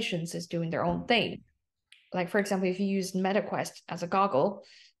applications is doing their own thing. Like for example, if you use MetaQuest as a goggle,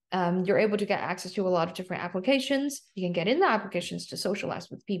 you're able to get access to a lot of different applications. You can get in the applications to socialize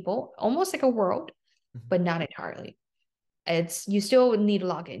with people, almost like a world, Mhm. but not entirely. It's you still need a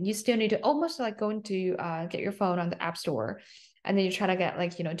login. You still need to almost like go into get your phone on the app store, and then you try to get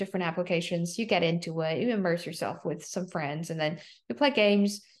like different applications. You get into it, you immerse yourself with some friends, and then you play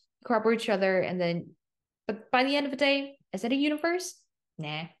games, cooperate each other, and then. But by the end of the day, is it a universe?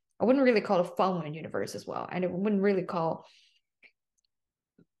 Nah, I wouldn't really call it a phone universe as well, and I wouldn't really call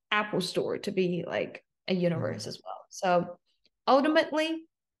Apple Store to be like a universe Mhm. as well. So ultimately,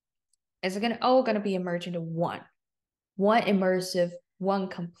 it's gonna all gonna be emerged into one immersive, one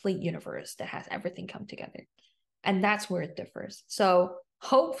complete universe that has everything come together. And that's where it differs. So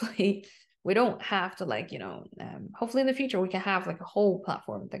hopefully we don't have to like, hopefully in the future we can have like a whole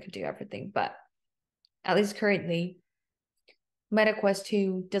platform that can do everything. But at least currently, MetaQuest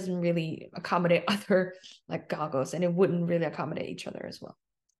 2 doesn't really accommodate other like goggles, and it wouldn't really accommodate each other as well.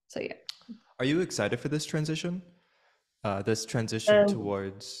 So yeah. Are you excited for this transition? This transition Um,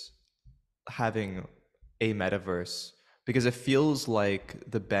 towards having a metaverse, because it feels like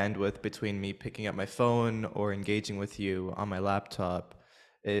the bandwidth between me picking up my phone or engaging with you on my laptop,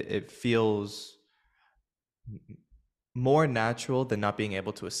 it feels more natural than not being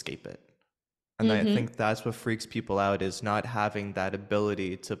able to escape it. And I Mm-hmm. think that's what freaks people out, is not having that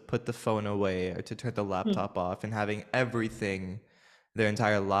ability to put the phone away or to turn the laptop off, and having everything, their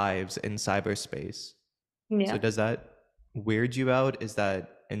entire lives, in cyberspace. So Yeah. does that weird you out? Is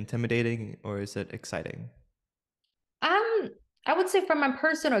that intimidating, or is it exciting? Um, I would say from my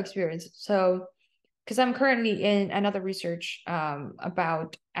personal experience. So, because I'm currently in another research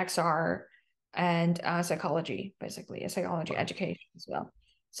about XR and psychology, basically, a psychology Wow. education as well.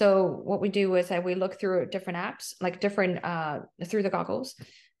 So what we do is that we look through different apps, like different through the goggles,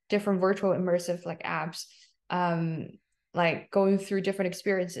 different virtual immersive like apps, um, like going through different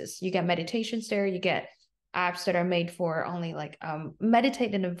experiences. You get meditations there, you get apps that are made for only like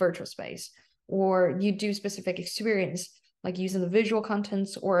meditate in a virtual space, or you do specific experience like using the visual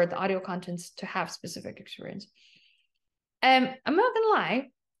contents or the audio contents to have specific experience. I'm not gonna lie,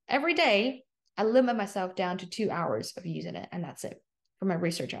 every day I limit myself down to 2 hours of using it, and that's it for my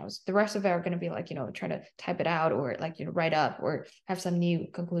research hours. The rest of it are gonna be like, trying to type it out or like, write up or have some new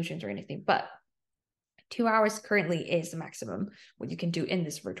conclusions or anything. But 2 hours currently is the maximum what you can do in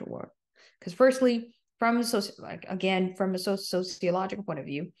this virtual world. Because firstly, from a sociological point of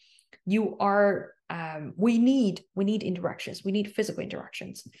view, you are we need interactions, we need physical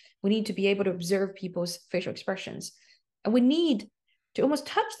interactions, we need to be able to observe people's facial expressions, and we need to almost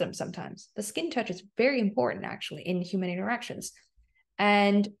touch them. Sometimes the skin touch is very important actually in human interactions,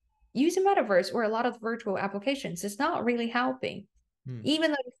 and using metaverse or a lot of virtual applications is not really helping, Hmm.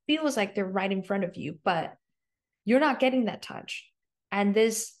 even though it feels like they're right in front of you, but you're not getting that touch. And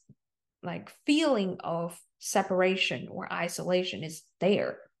this like feeling of separation or isolation is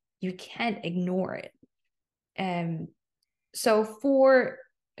there. You can't ignore it. And so for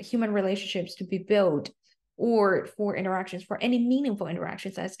human relationships to be built, or for interactions, for any meaningful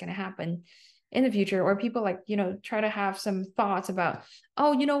interactions that's going to happen in the future, or people like, try to have some thoughts about,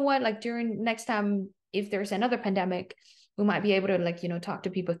 oh, you know what, like during next time, if there's another pandemic, we might be able to like, talk to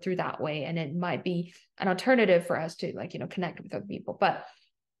people through that way. And it might be an alternative for us to like, connect with other people. But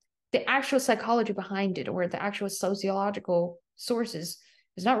the actual psychology behind it, or the actual sociological sources,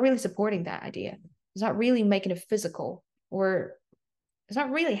 is not really supporting that idea. It's not really making it physical, or it's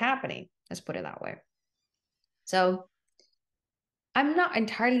not really happening. Let's put it that way. So I'm not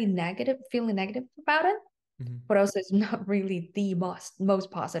entirely feeling negative about it, Mhm. but also it's not really the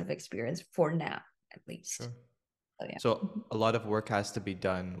most positive experience for now, at least. Sure. So yeah. So a lot of work has to be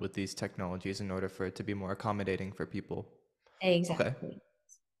done with these technologies in order for it to be more accommodating for people. Okay. Exactly.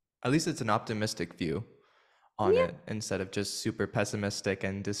 At least it's an optimistic view on Yeah. it, instead of just super pessimistic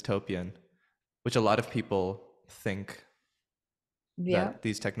and dystopian, which a lot of people think Yeah. that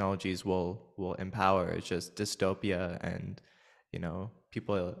these technologies will empower. It's just dystopia, and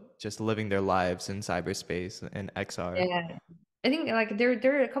people just living their lives in cyberspace and XR. Yeah. I think like there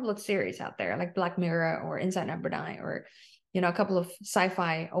are a couple of series out there like Black Mirror or Inside Number Nine, or a couple of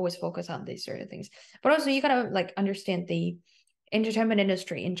sci-fi always focus on these sort of things. But also you gotta like understand the entertainment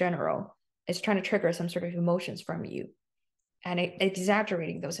industry in general is trying to trigger some sort of emotions from you, and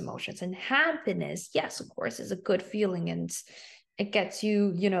exaggerating those emotions. And happiness, yes, of course, is a good feeling, and it gets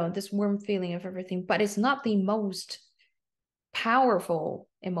you, this warm feeling of everything, but it's not the most powerful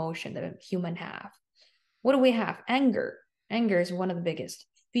emotion that a human have. What do we have? Anger. Anger is one of the biggest.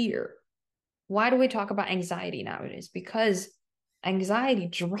 Fear. Why do we talk about anxiety nowadays? Because anxiety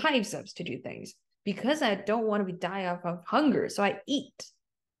drives us to do things. Because I don't want to die of hunger, so I eat.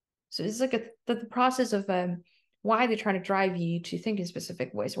 So it's like the process of why they're trying to drive you to think in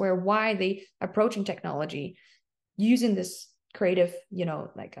specific ways, where why they approaching technology using this creative,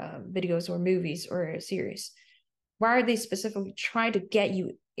 like videos or movies or series. Why are they specifically trying to get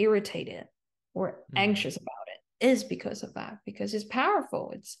you irritated or Mm. anxious about it? Is because of that, because it's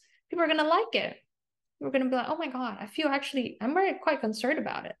powerful. It's people are gonna like it. People are gonna be like, oh my god, I feel actually I'm very quite concerned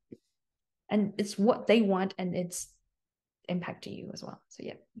about it, and it's what they want, and it's impacting you as well. So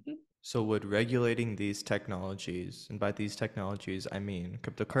yeah. Mhm. So would regulating these technologies, and by these technologies I mean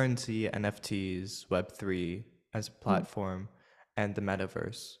cryptocurrency, NFTs, Web3 as a Mhm. platform, and the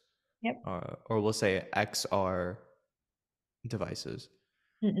metaverse, Yep. or we'll say XR devices,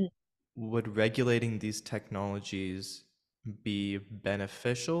 Mm-mm. would regulating these technologies be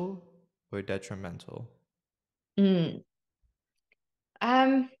beneficial or detrimental? Mm.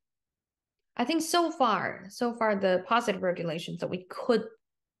 Um, I think so far the positive regulations that we could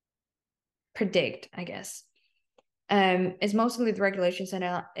predict, I guess, is mostly the regulations,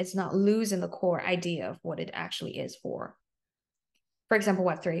 and it's not losing the core idea of what it actually is for. For example,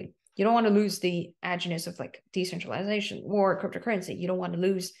 Web3, you don't want to lose the edginess of like decentralization or cryptocurrency. You don't want to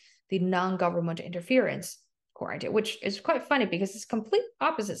lose the non-government interference. Of core idea, which is quite funny because it's complete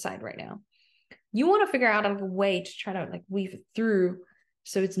opposite side right now. You want to figure out a way to try to like weave it through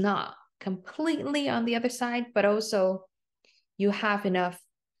so it's not completely on the other side, but also you have enough,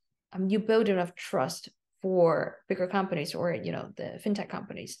 you build enough trust for bigger companies or, you know, the fintech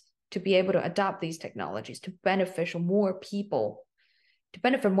companies to be able to adopt these technologies to benefit more people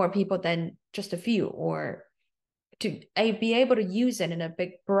than just a few, or to be able to use it in a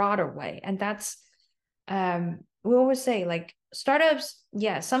big broader way. And that's we always say like startups,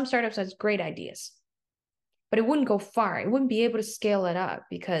 yeah, some startups has great ideas, but it wouldn't go far. It wouldn't be able to scale it up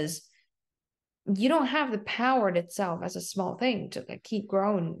because you don't have the power in itself as a small thing to like keep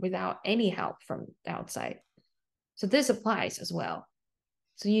growing without any help from the outside. So this applies as well.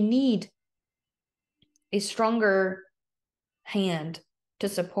 So you need a stronger hand to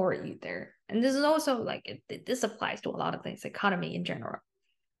support you there. And this is also like this applies to a lot of things, economy in general,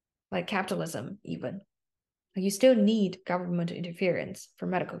 like capitalism even. Like you still need government interference for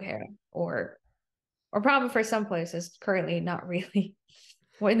medical care, or probably for some places currently not really.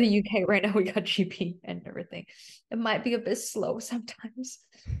 Well, in the UK right now we got GP and everything. It might be a bit slow sometimes,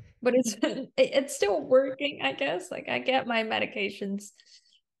 but it's still working, I guess. Like I get my medications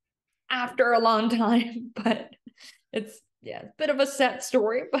after a long time, but it's a bit of a sad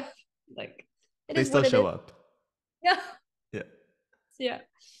story, but like it They is still what it show is. up. Yeah. Yeah. Yeah.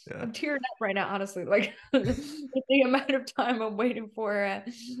 Yeah. I'm tearing up right now, honestly. Like the amount of time I'm waiting for.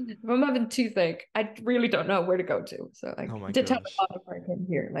 If I'm having toothache, I really don't know where to go to. So like Oh my to tell gosh. the before I came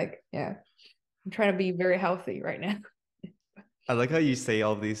here. Like, yeah. I'm trying to be very healthy right now. I like how you say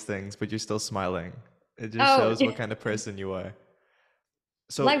all these things, but you're still smiling. It just Oh, shows yeah. what kind of person you are.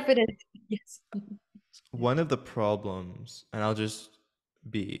 So Life it is. Yes. one of the problems, and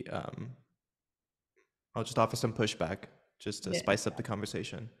be I'll just offer some pushback just to Yeah. spice up the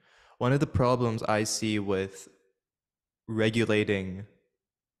conversation. One of the problems I see with regulating,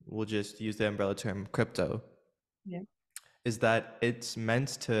 we'll just use the umbrella term crypto, Yeah. is that it's meant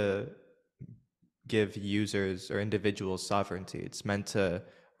to give users or individuals sovereignty. It's meant to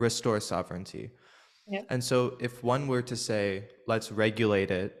restore sovereignty. Yeah. And so if one were to say, let's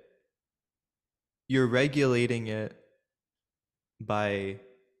regulate it, you're regulating it by,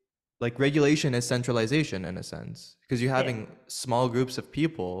 like, regulation is centralization in a sense, because you're Yeah. having small groups of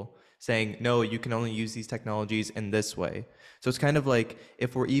people saying, no, you can only use these technologies in this way. So it's kind of like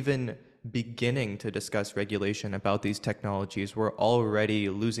if we're even beginning to discuss regulation about these technologies, we're already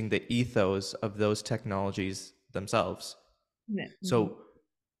losing the ethos of those technologies themselves. Yeah. So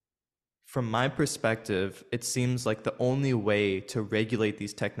from my perspective, it seems like the only way to regulate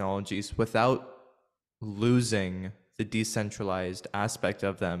these technologies without losing the decentralized aspect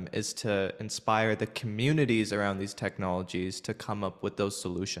of them is to inspire the communities around these technologies to come up with those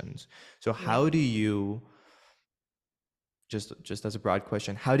solutions. So Yeah. how do you, just as a broad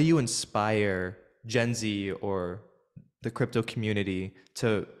question, how do you inspire Gen Z or the crypto community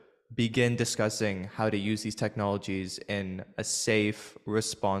to begin discussing how to use these technologies in a safe,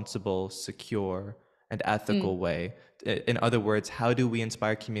 responsible, secure, and ethical way? In other words, how do we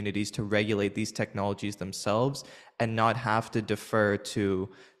inspire communities to regulate these technologies themselves and not have to defer to,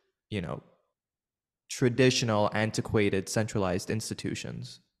 you know, traditional, antiquated, centralized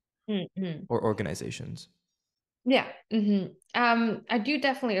institutions Mm-hmm. or organizations? Yeah. I do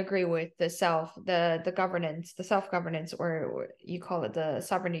definitely agree with the governance, the self-governance, or you call it the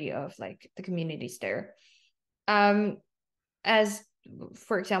sovereignty of like the communities there. Um, as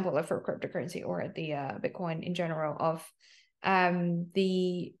for example, like for cryptocurrency or the Bitcoin in general, of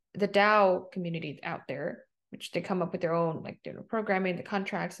the DAO community out there, which they come up with their own like programming the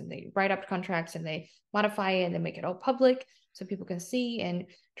contracts, and they write up contracts and they modify it and they make it all public so people can see and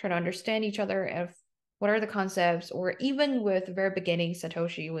try to understand each other of what are the concepts. Or even with the very beginning,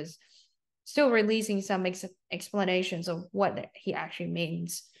 Satoshi was still releasing some explanations of what he actually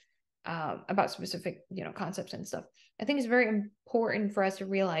means about specific concepts and stuff. I think it's very important for us to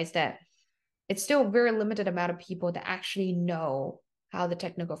realize that it's still a very limited amount of people that actually know how the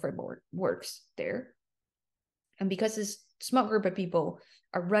technical framework works there. And because this small group of people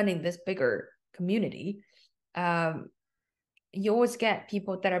are running this bigger community, you always get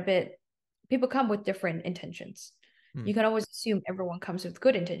people that are people come with different intentions. You can always assume everyone comes with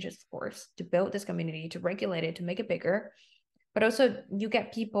good intentions, of course, to build this community, to regulate it, to make it bigger. But also you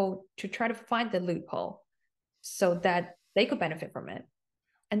get people to try to find the loophole so that they could benefit from it.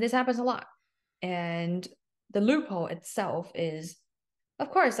 And this happens a lot. And the loophole itself is, of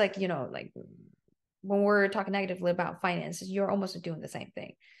course, like, like when we're talking negatively about finances, you're almost doing the same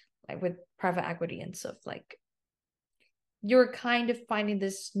thing, like with private equity and stuff. Like you're kind of finding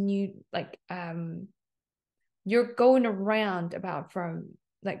this new, like, you're going around about from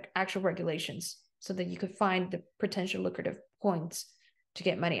like actual regulations so that you could find the potential lucrative points to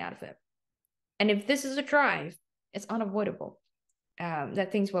get money out of it. And if this is a drive, it's unavoidable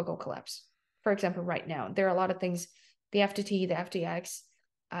that things will go collapse. For example, right now, there are a lot of things, the FTT, the FTX,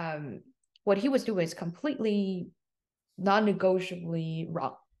 what he was doing is completely non-negotiably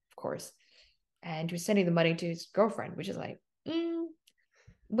wrong, of course. And he was sending the money to his girlfriend, which is like,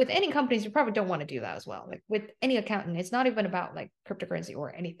 with any companies, you probably don't want to do that as well. Like with any accountant, it's not even about like cryptocurrency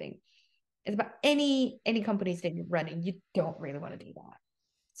or anything. It's about any companies that you're running. You don't really want to do that.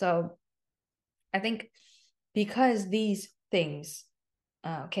 So I think because these things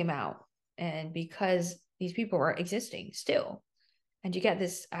came out and because these people are existing still, and you get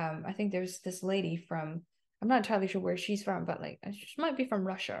this, I think there's this lady from, I'm not entirely sure where she's from, but like she might be from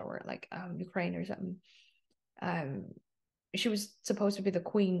Russia or like Ukraine or something. She was supposed to be the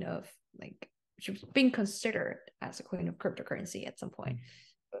queen of like, she was being considered as a queen of cryptocurrency at some point,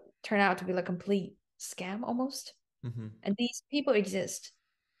 but turned out to be like a complete scam almost. And these people exist,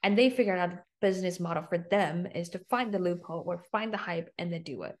 and they figured out a business model for them is to find the loophole or find the hype and then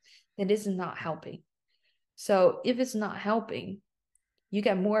do it. That is not helping. So if it's not helping, you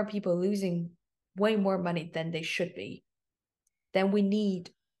get more people losing way more money than they should be. Then we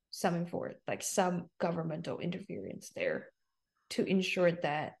need something for it, like some governmental interference there to ensure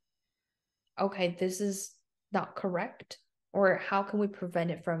that, okay, this is not correct, or how can we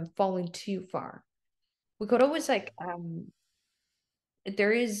prevent it from falling too far? We could always like,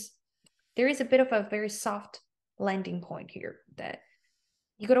 there is a bit of a very soft landing point here that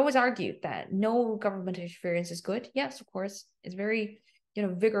you could always argue that no government interference is good. Yes, of course, it's very,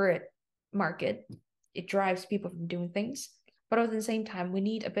 vigorous market. It drives people from doing things, but at the same time, we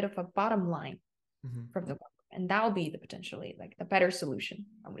need a bit of a bottom line from the government, and that will be the potentially like the better solution,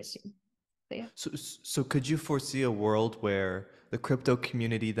 I would assume. But yeah. So could you foresee a world where the crypto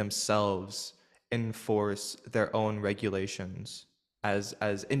community themselves enforce their own regulations as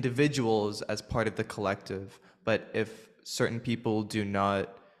individuals, as part of the collective, but if certain people do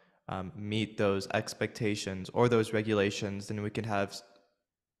not meet those expectations or those regulations, then we can have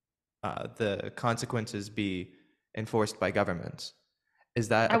the consequences be enforced by governments? Is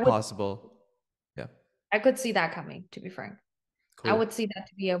that I a would, possible? Yeah, I could see that coming, to be frank. I cool. would see that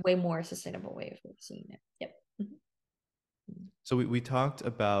to be a way more sustainable way of seeing it. Yep. So we talked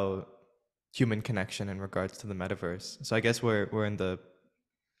about human connection in regards to the metaverse. So I guess we're in the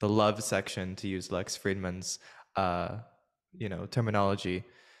love section, to use Lex Friedman's terminology.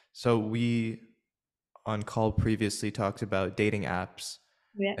 So we on call previously talked about dating apps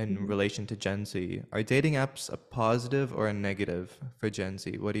Yeah. in relation to Gen Z. Are dating apps a positive or a negative for Gen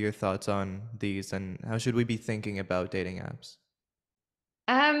Z? What are your thoughts on these, and how should we be thinking about dating apps?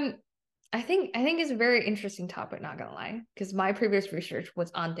 Um, I think it's a very interesting topic, not gonna lie, because my previous research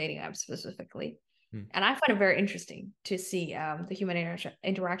was on dating apps specifically. Hmm. And I find it very interesting to see the human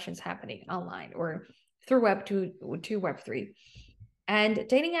interactions happening online or through Web 2 to Web 3. And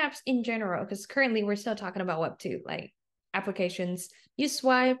dating apps in general, because currently we're still talking about Web 2, like applications, you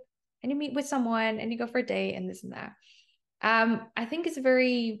swipe and you meet with someone and you go for a date and this and that. I think it's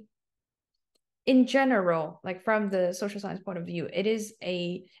very, in general, like from the social science point of view,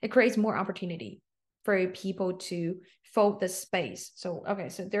 it creates more opportunity for people to fill the space. So, okay,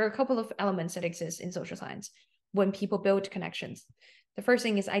 so there are a couple of elements that exist in social science when people build connections. The first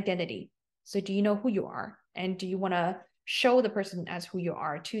thing is identity. So, do you know who you are? And do you want to show the person as who you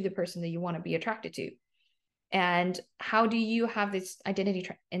are to the person that you want to be attracted to? And how do you have this identity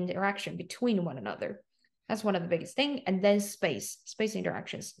interaction between one another? That's one of the biggest thing. And then space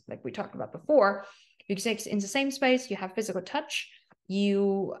interactions, like we talked about before. You exist in the same space, you have physical touch,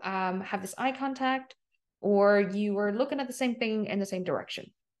 you have this eye contact, or you are looking at the same thing in the same direction.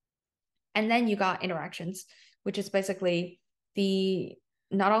 And then you got interactions, which is basically the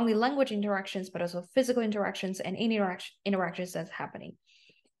not only language interactions, but also physical interactions and any interactions that's happening.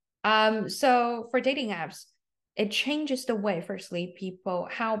 So for dating apps, it changes the way, firstly,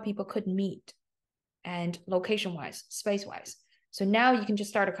 how people could meet, and location-wise, space-wise. So now you can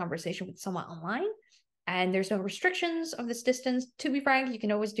just start a conversation with someone online, and there's no restrictions of this distance. To be frank, you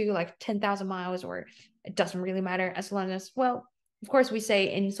can always do like 10,000 miles, or it doesn't really matter, as long as, well, of course, we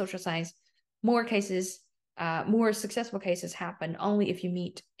say in social science, more successful cases happen only if you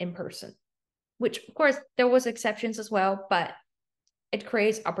meet in person, which of course there was exceptions as well, but it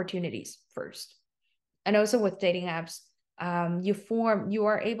creates opportunities first. And also with dating apps, you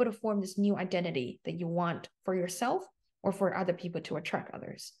are able to form this new identity that you want for yourself or for other people to attract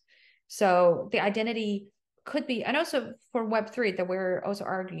others. So the identity could be, and also for Web3, that we're also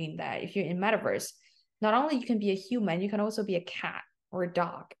arguing that if you're in Metaverse, not only you can be a human, you can also be a cat or a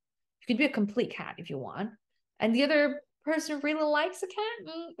dog. You can be a complete cat if you want. And the other person really likes a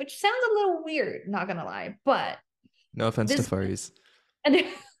cat, which sounds a little weird, not gonna lie. But No offense to this furries. and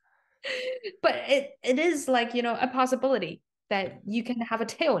but it is like, a possibility that you can have a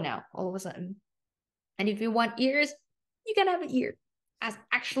tail now all of a sudden. And if you want ears, you can have an ear as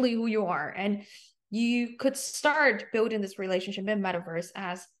actually who you are. And you could start building this relationship in Metaverse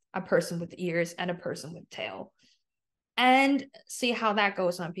as a person with ears and a person with tail. And see how that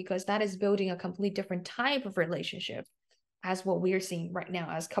goes on, because that is building a complete different type of relationship as what we're seeing right now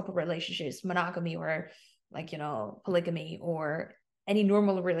as couple relationships, monogamy, or like, polygamy, or any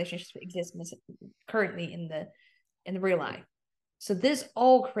normal relationships that exist currently in the real life. So this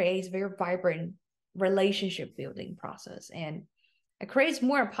all creates very vibrant relationship building process, and it creates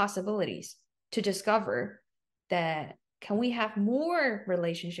more possibilities to discover that can we have more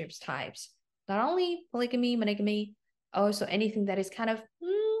relationships types, not only polygamy, monogamy, also anything that is kind of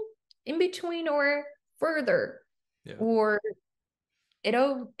in between or further, Yeah. or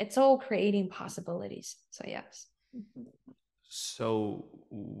it's all creating possibilities. So yes. So,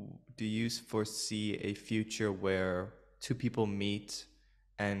 do you foresee a future where two people meet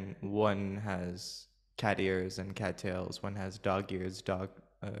and one has cat ears and cat tails, one has dog ears, dog,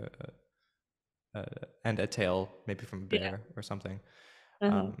 and a tail, maybe from a Yeah. bear or something?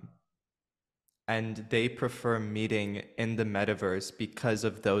 Uh-huh. Um, and they prefer meeting in the metaverse because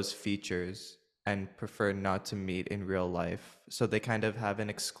of those features and prefer not to meet in real life. So they kind of have an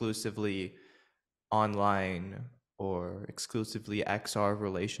exclusively online or exclusively XR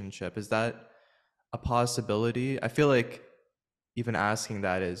relationship. Is that a possibility? I feel like even asking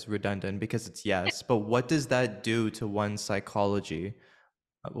that is redundant because it's yes, but what does that do to one's psychology?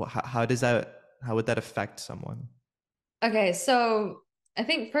 How would that affect someone? Okay, so I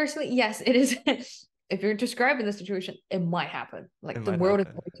think personally, yes, it is. If you're describing the situation, it might happen. It Like the might world is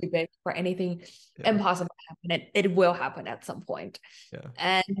happen. way too big for anything Yeah. impossible to happen. It will happen at some point. Yeah.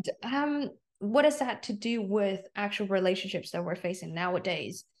 And what is that to do with actual relationships that we're facing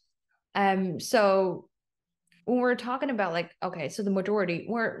nowadays? So when we're talking about like, okay, so the majority,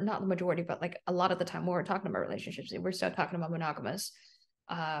 we're not the majority, but like a lot of the time when we're talking about relationships, we're still talking about monogamous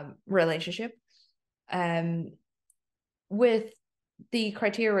relationship. Um, with the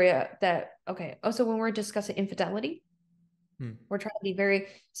criteria that, okay, also when we're discussing infidelity, Hmm. we're trying to be very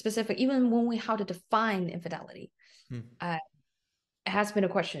specific, even when we how to define infidelity. Hmm. It has been a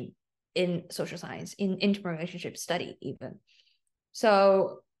question in social science, in interrelationship study even.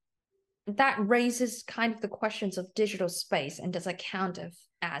 So that raises kind of the questions of digital space, and does it count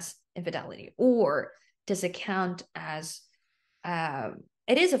as infidelity, or does it count as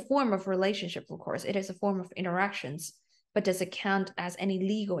it is a form of relationship, of course, it is a form of interactions, but does it count as any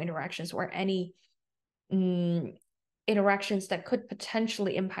legal interactions or any interactions that could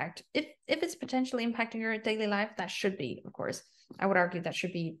potentially impact, if it's potentially impacting your daily life, that should be, of course, I would argue that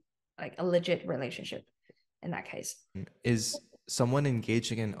should be like a legit relationship in that case. Is someone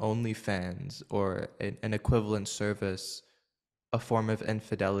engaging in OnlyFans or an equivalent service a form of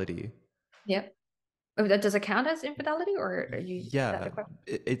infidelity? Yep. Does it count as infidelity, or are you, is that Yeah, the question?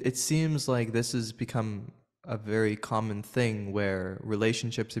 it seems like this has become a very common thing where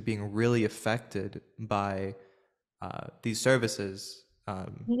relationships are being really affected by these services,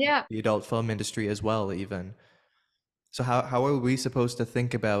 Yeah. the adult film industry as well, even. So how are we supposed to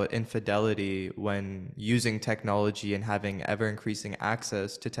think about infidelity when using technology and having ever increasing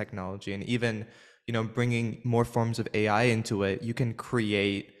access to technology, and even, bringing more forms of AI into it? You can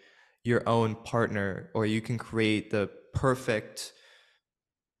create your own partner, or you can create the perfect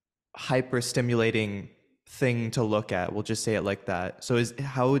hyper stimulating thing to look at. We'll just say it like that. So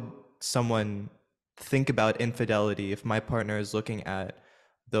how would someone think about infidelity if my partner is looking at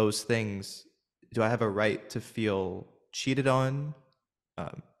those things? Do I have a right to feel cheated on?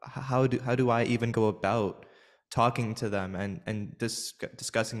 How do I even go about talking to them and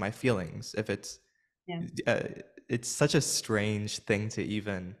discussing my feelings if Yeah. uh, it's such a strange thing to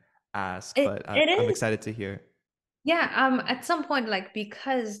even ask, It but it I'm is. excited to hear. Yeah, at some point, like,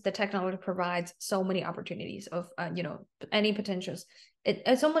 because the technology provides so many opportunities of any potentials,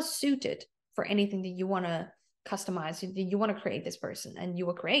 it's almost suited for anything that you want to customize. You want to create this person, and you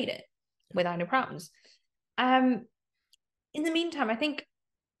will create it without any problems. Um, in the meantime, I think,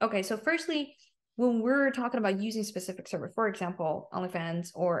 okay, so firstly, when we're talking about using specific server, for example,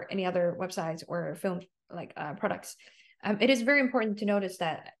 OnlyFans or any other websites or film like products, it is very important to notice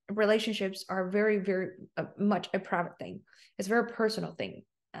that relationships are very, very much a private thing. It's a very personal thing.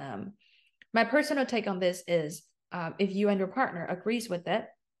 My personal take on this is, if you and your partner agrees with it,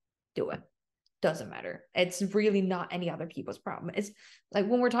 do it. doesn't matter. It's really not any other people's problem. It's like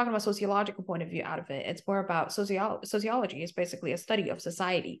when we're talking about sociological point of view out of it, it's more about sociology is basically a study of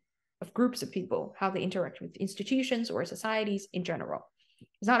society, of groups of people, how they interact with institutions or societies in general.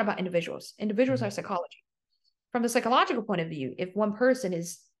 It's not about individuals. Individuals are psychology. From the psychological point of view, if one person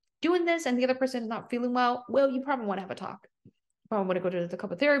is doing this and the other person is not feeling well, you probably want to have a talk. You probably want to go to the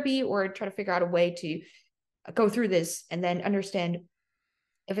couple therapy or try to figure out a way to go through this and then understand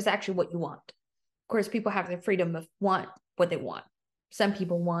if it's actually what you want. Of course, people have the freedom of want what they want. Some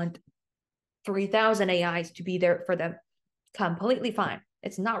people want 3,000 AIs to be there for them. Completely fine.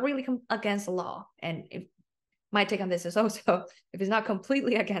 It's not really against the law. And if my take on this is also, if it's not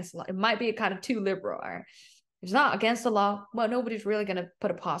completely against the law, it might be kind of too liberal. Or if it's not against the law, well, nobody's really going to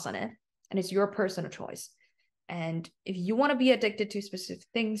put a pause on it. And it's your personal choice. And if you want to be addicted to specific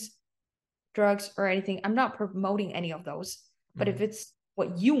things, drugs or anything, I'm not promoting any of those. But if it's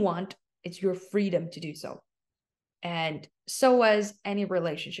what you want, it's your freedom to do so. And so as any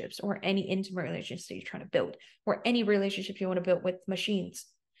relationships or any intimate relationships that you're trying to build, or any relationship you want to build with machines,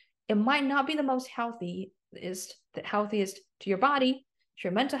 it might not be the most healthiest to your body, to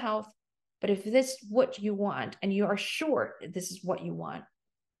your mental health. But if this is what you want and you are sure this is what you want,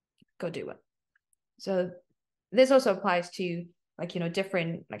 go do it. So this also applies to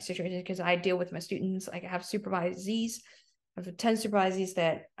different situations, because I deal with my students. I have supervisees. I have 10 supervisees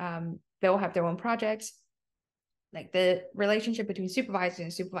that they'll have their own projects. Like the relationship between supervisors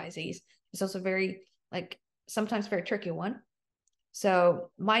and supervisees is also very sometimes very tricky one.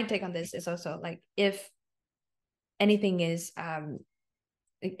 So my take on this is also if anything is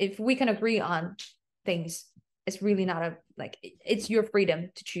if we can agree on things, it's really not it's your freedom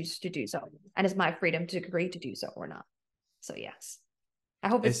to choose to do so, and it's my freedom to agree to do so or not. So yes, I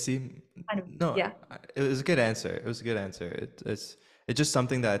hope it's no, yeah. It was a good answer. It was a good answer. It's just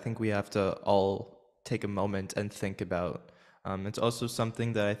something that I think we have to all take a moment and think about. It's also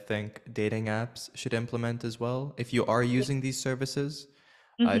something that I think dating apps should implement as well. If you are using these services,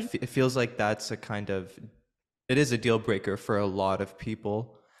 it feels like that's it is a deal breaker for a lot of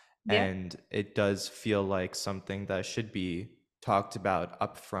people. Yeah. And it does feel like something that should be talked about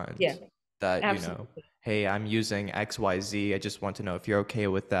upfront. Yeah. That, Absolutely. hey, I'm using XYZ. I just want to know if you're okay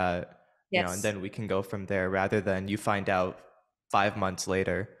with that. Yes. And then we can go from there, rather than you find out 5 months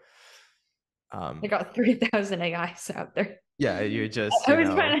later. They got 3,000 AIs out there. Yeah, you're just, I was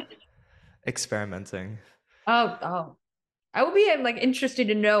trying to. experimenting. Oh, I would be interested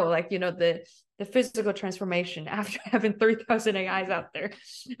to know the physical transformation after having 3,000 AIs out there.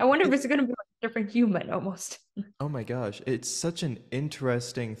 I wonder if it's going to be a different human almost. Oh my gosh, it's such an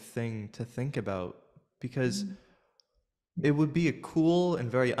interesting thing to think about, because it would be a cool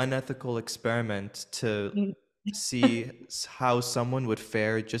and very unethical experiment to see how someone would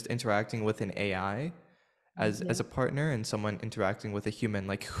fare just interacting with an AI as a partner, and someone interacting with a human.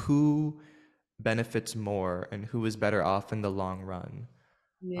 Like, who benefits more and who is better off in the long run?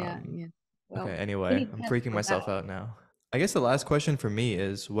 Yeah. Okay, Well, we anyway, need I'm tests freaking for that. myself out now. I guess the last question for me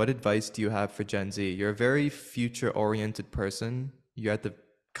is, what advice do you have for Gen Z? You're a very future-oriented person. You're at the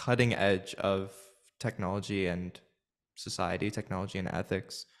cutting edge of technology and society, technology and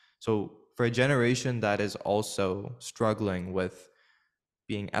ethics. So for a generation that is also struggling with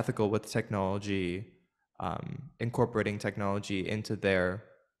being ethical with technology, incorporating technology into their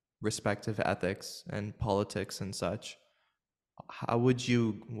respective ethics and politics and such,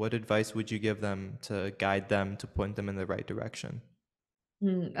 what advice would you give them to guide them, to point them in the right direction?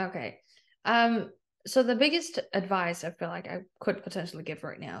 Okay. So the biggest advice I feel like I could potentially give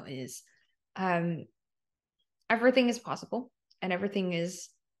right now is um everything is possible, and everything is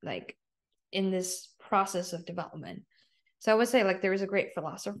in this process of development. So I would say there was a great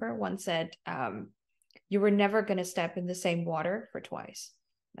philosopher once said, you were never going to step in the same water for twice,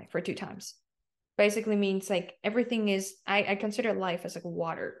 for two times. Basically means everything is, I consider life as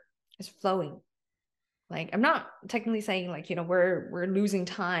water. It's flowing. I'm not technically saying we're losing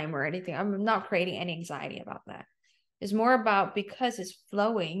time or anything. I'm not creating any anxiety about that. It's more about, because it's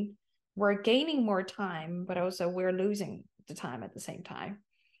flowing, we're gaining more time, but also we're losing the time at the same time.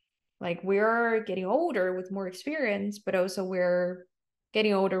 We're getting older with more experience, but also we're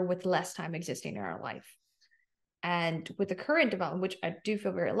getting older with less time existing in our life. And with the current development, which I do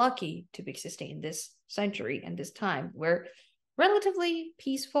feel very lucky to be existing in this century and this time, we're relatively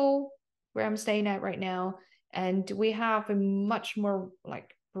peaceful where I'm staying at right now. And we have a much more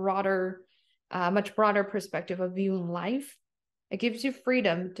much broader perspective of viewing life. It gives you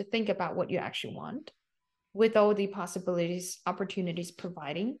freedom to think about what you actually want, with all the possibilities, opportunities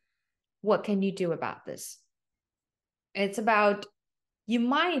providing. What can you do about this? It's about you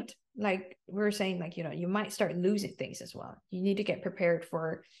might, like we were saying, like, you might start losing things as well. You need to get prepared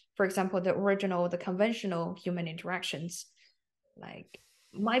for example, the conventional human interactions, like,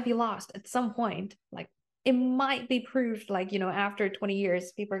 might be lost at some point. Like, it might be proved, like, after 20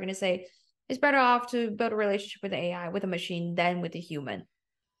 years, people are going to say it's better off to build a relationship with the AI, with a machine, than with a human.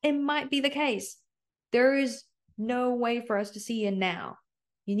 It might be the case. There is no way for us to see it now.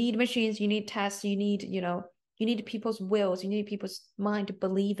 You need machines, you need tests, you need people's wills, you need people's mind to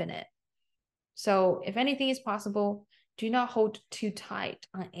believe in it. So if anything is possible, do not hold too tight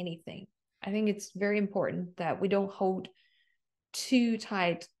on anything. I think it's very important that we don't hold too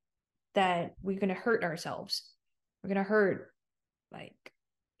tight, that we're going to hurt ourselves. We're going to hurt, like,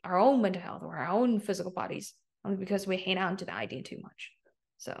 our own mental health or our own physical bodies, only because we hang on to the idea too much.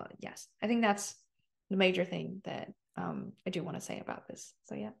 So yes, I think that's the major thing that I do want to say about this.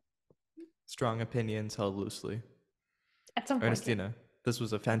 So yeah. Strong opinions held loosely. At some point, yeah. Ernestina, this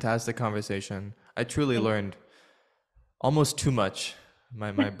was a fantastic conversation. I truly learned almost too much.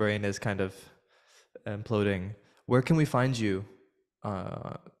 My brain is kind of imploding. Where can we find you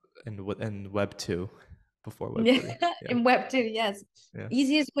in Web 2 before Web 3? Yeah. In Web 2, yes. Yeah.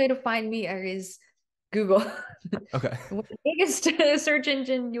 Easiest way to find me is Google. Okay. The biggest search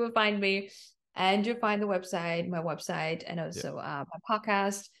engine, you will find me, and you'll find my website, and also my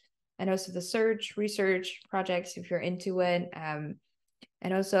podcast, and also the research projects if you're into it, and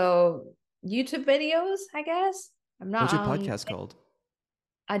also YouTube videos, I guess. I'm not What's your on podcast called?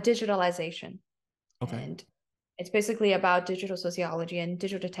 digitalization, Okay. and it's basically about digital sociology and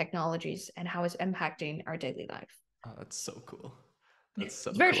digital technologies and how it's impacting our daily life. Oh, that's so cool. That's so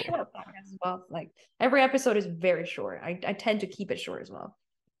It's very cool. short podcast as well. Like, every episode is very short. I tend to keep it short as well.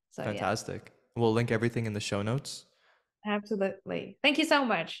 So Fantastic. Yeah. We'll link everything in the show notes. Absolutely. Thank you so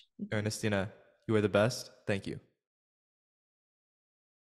much. Ernestina, you are the best. Thank you.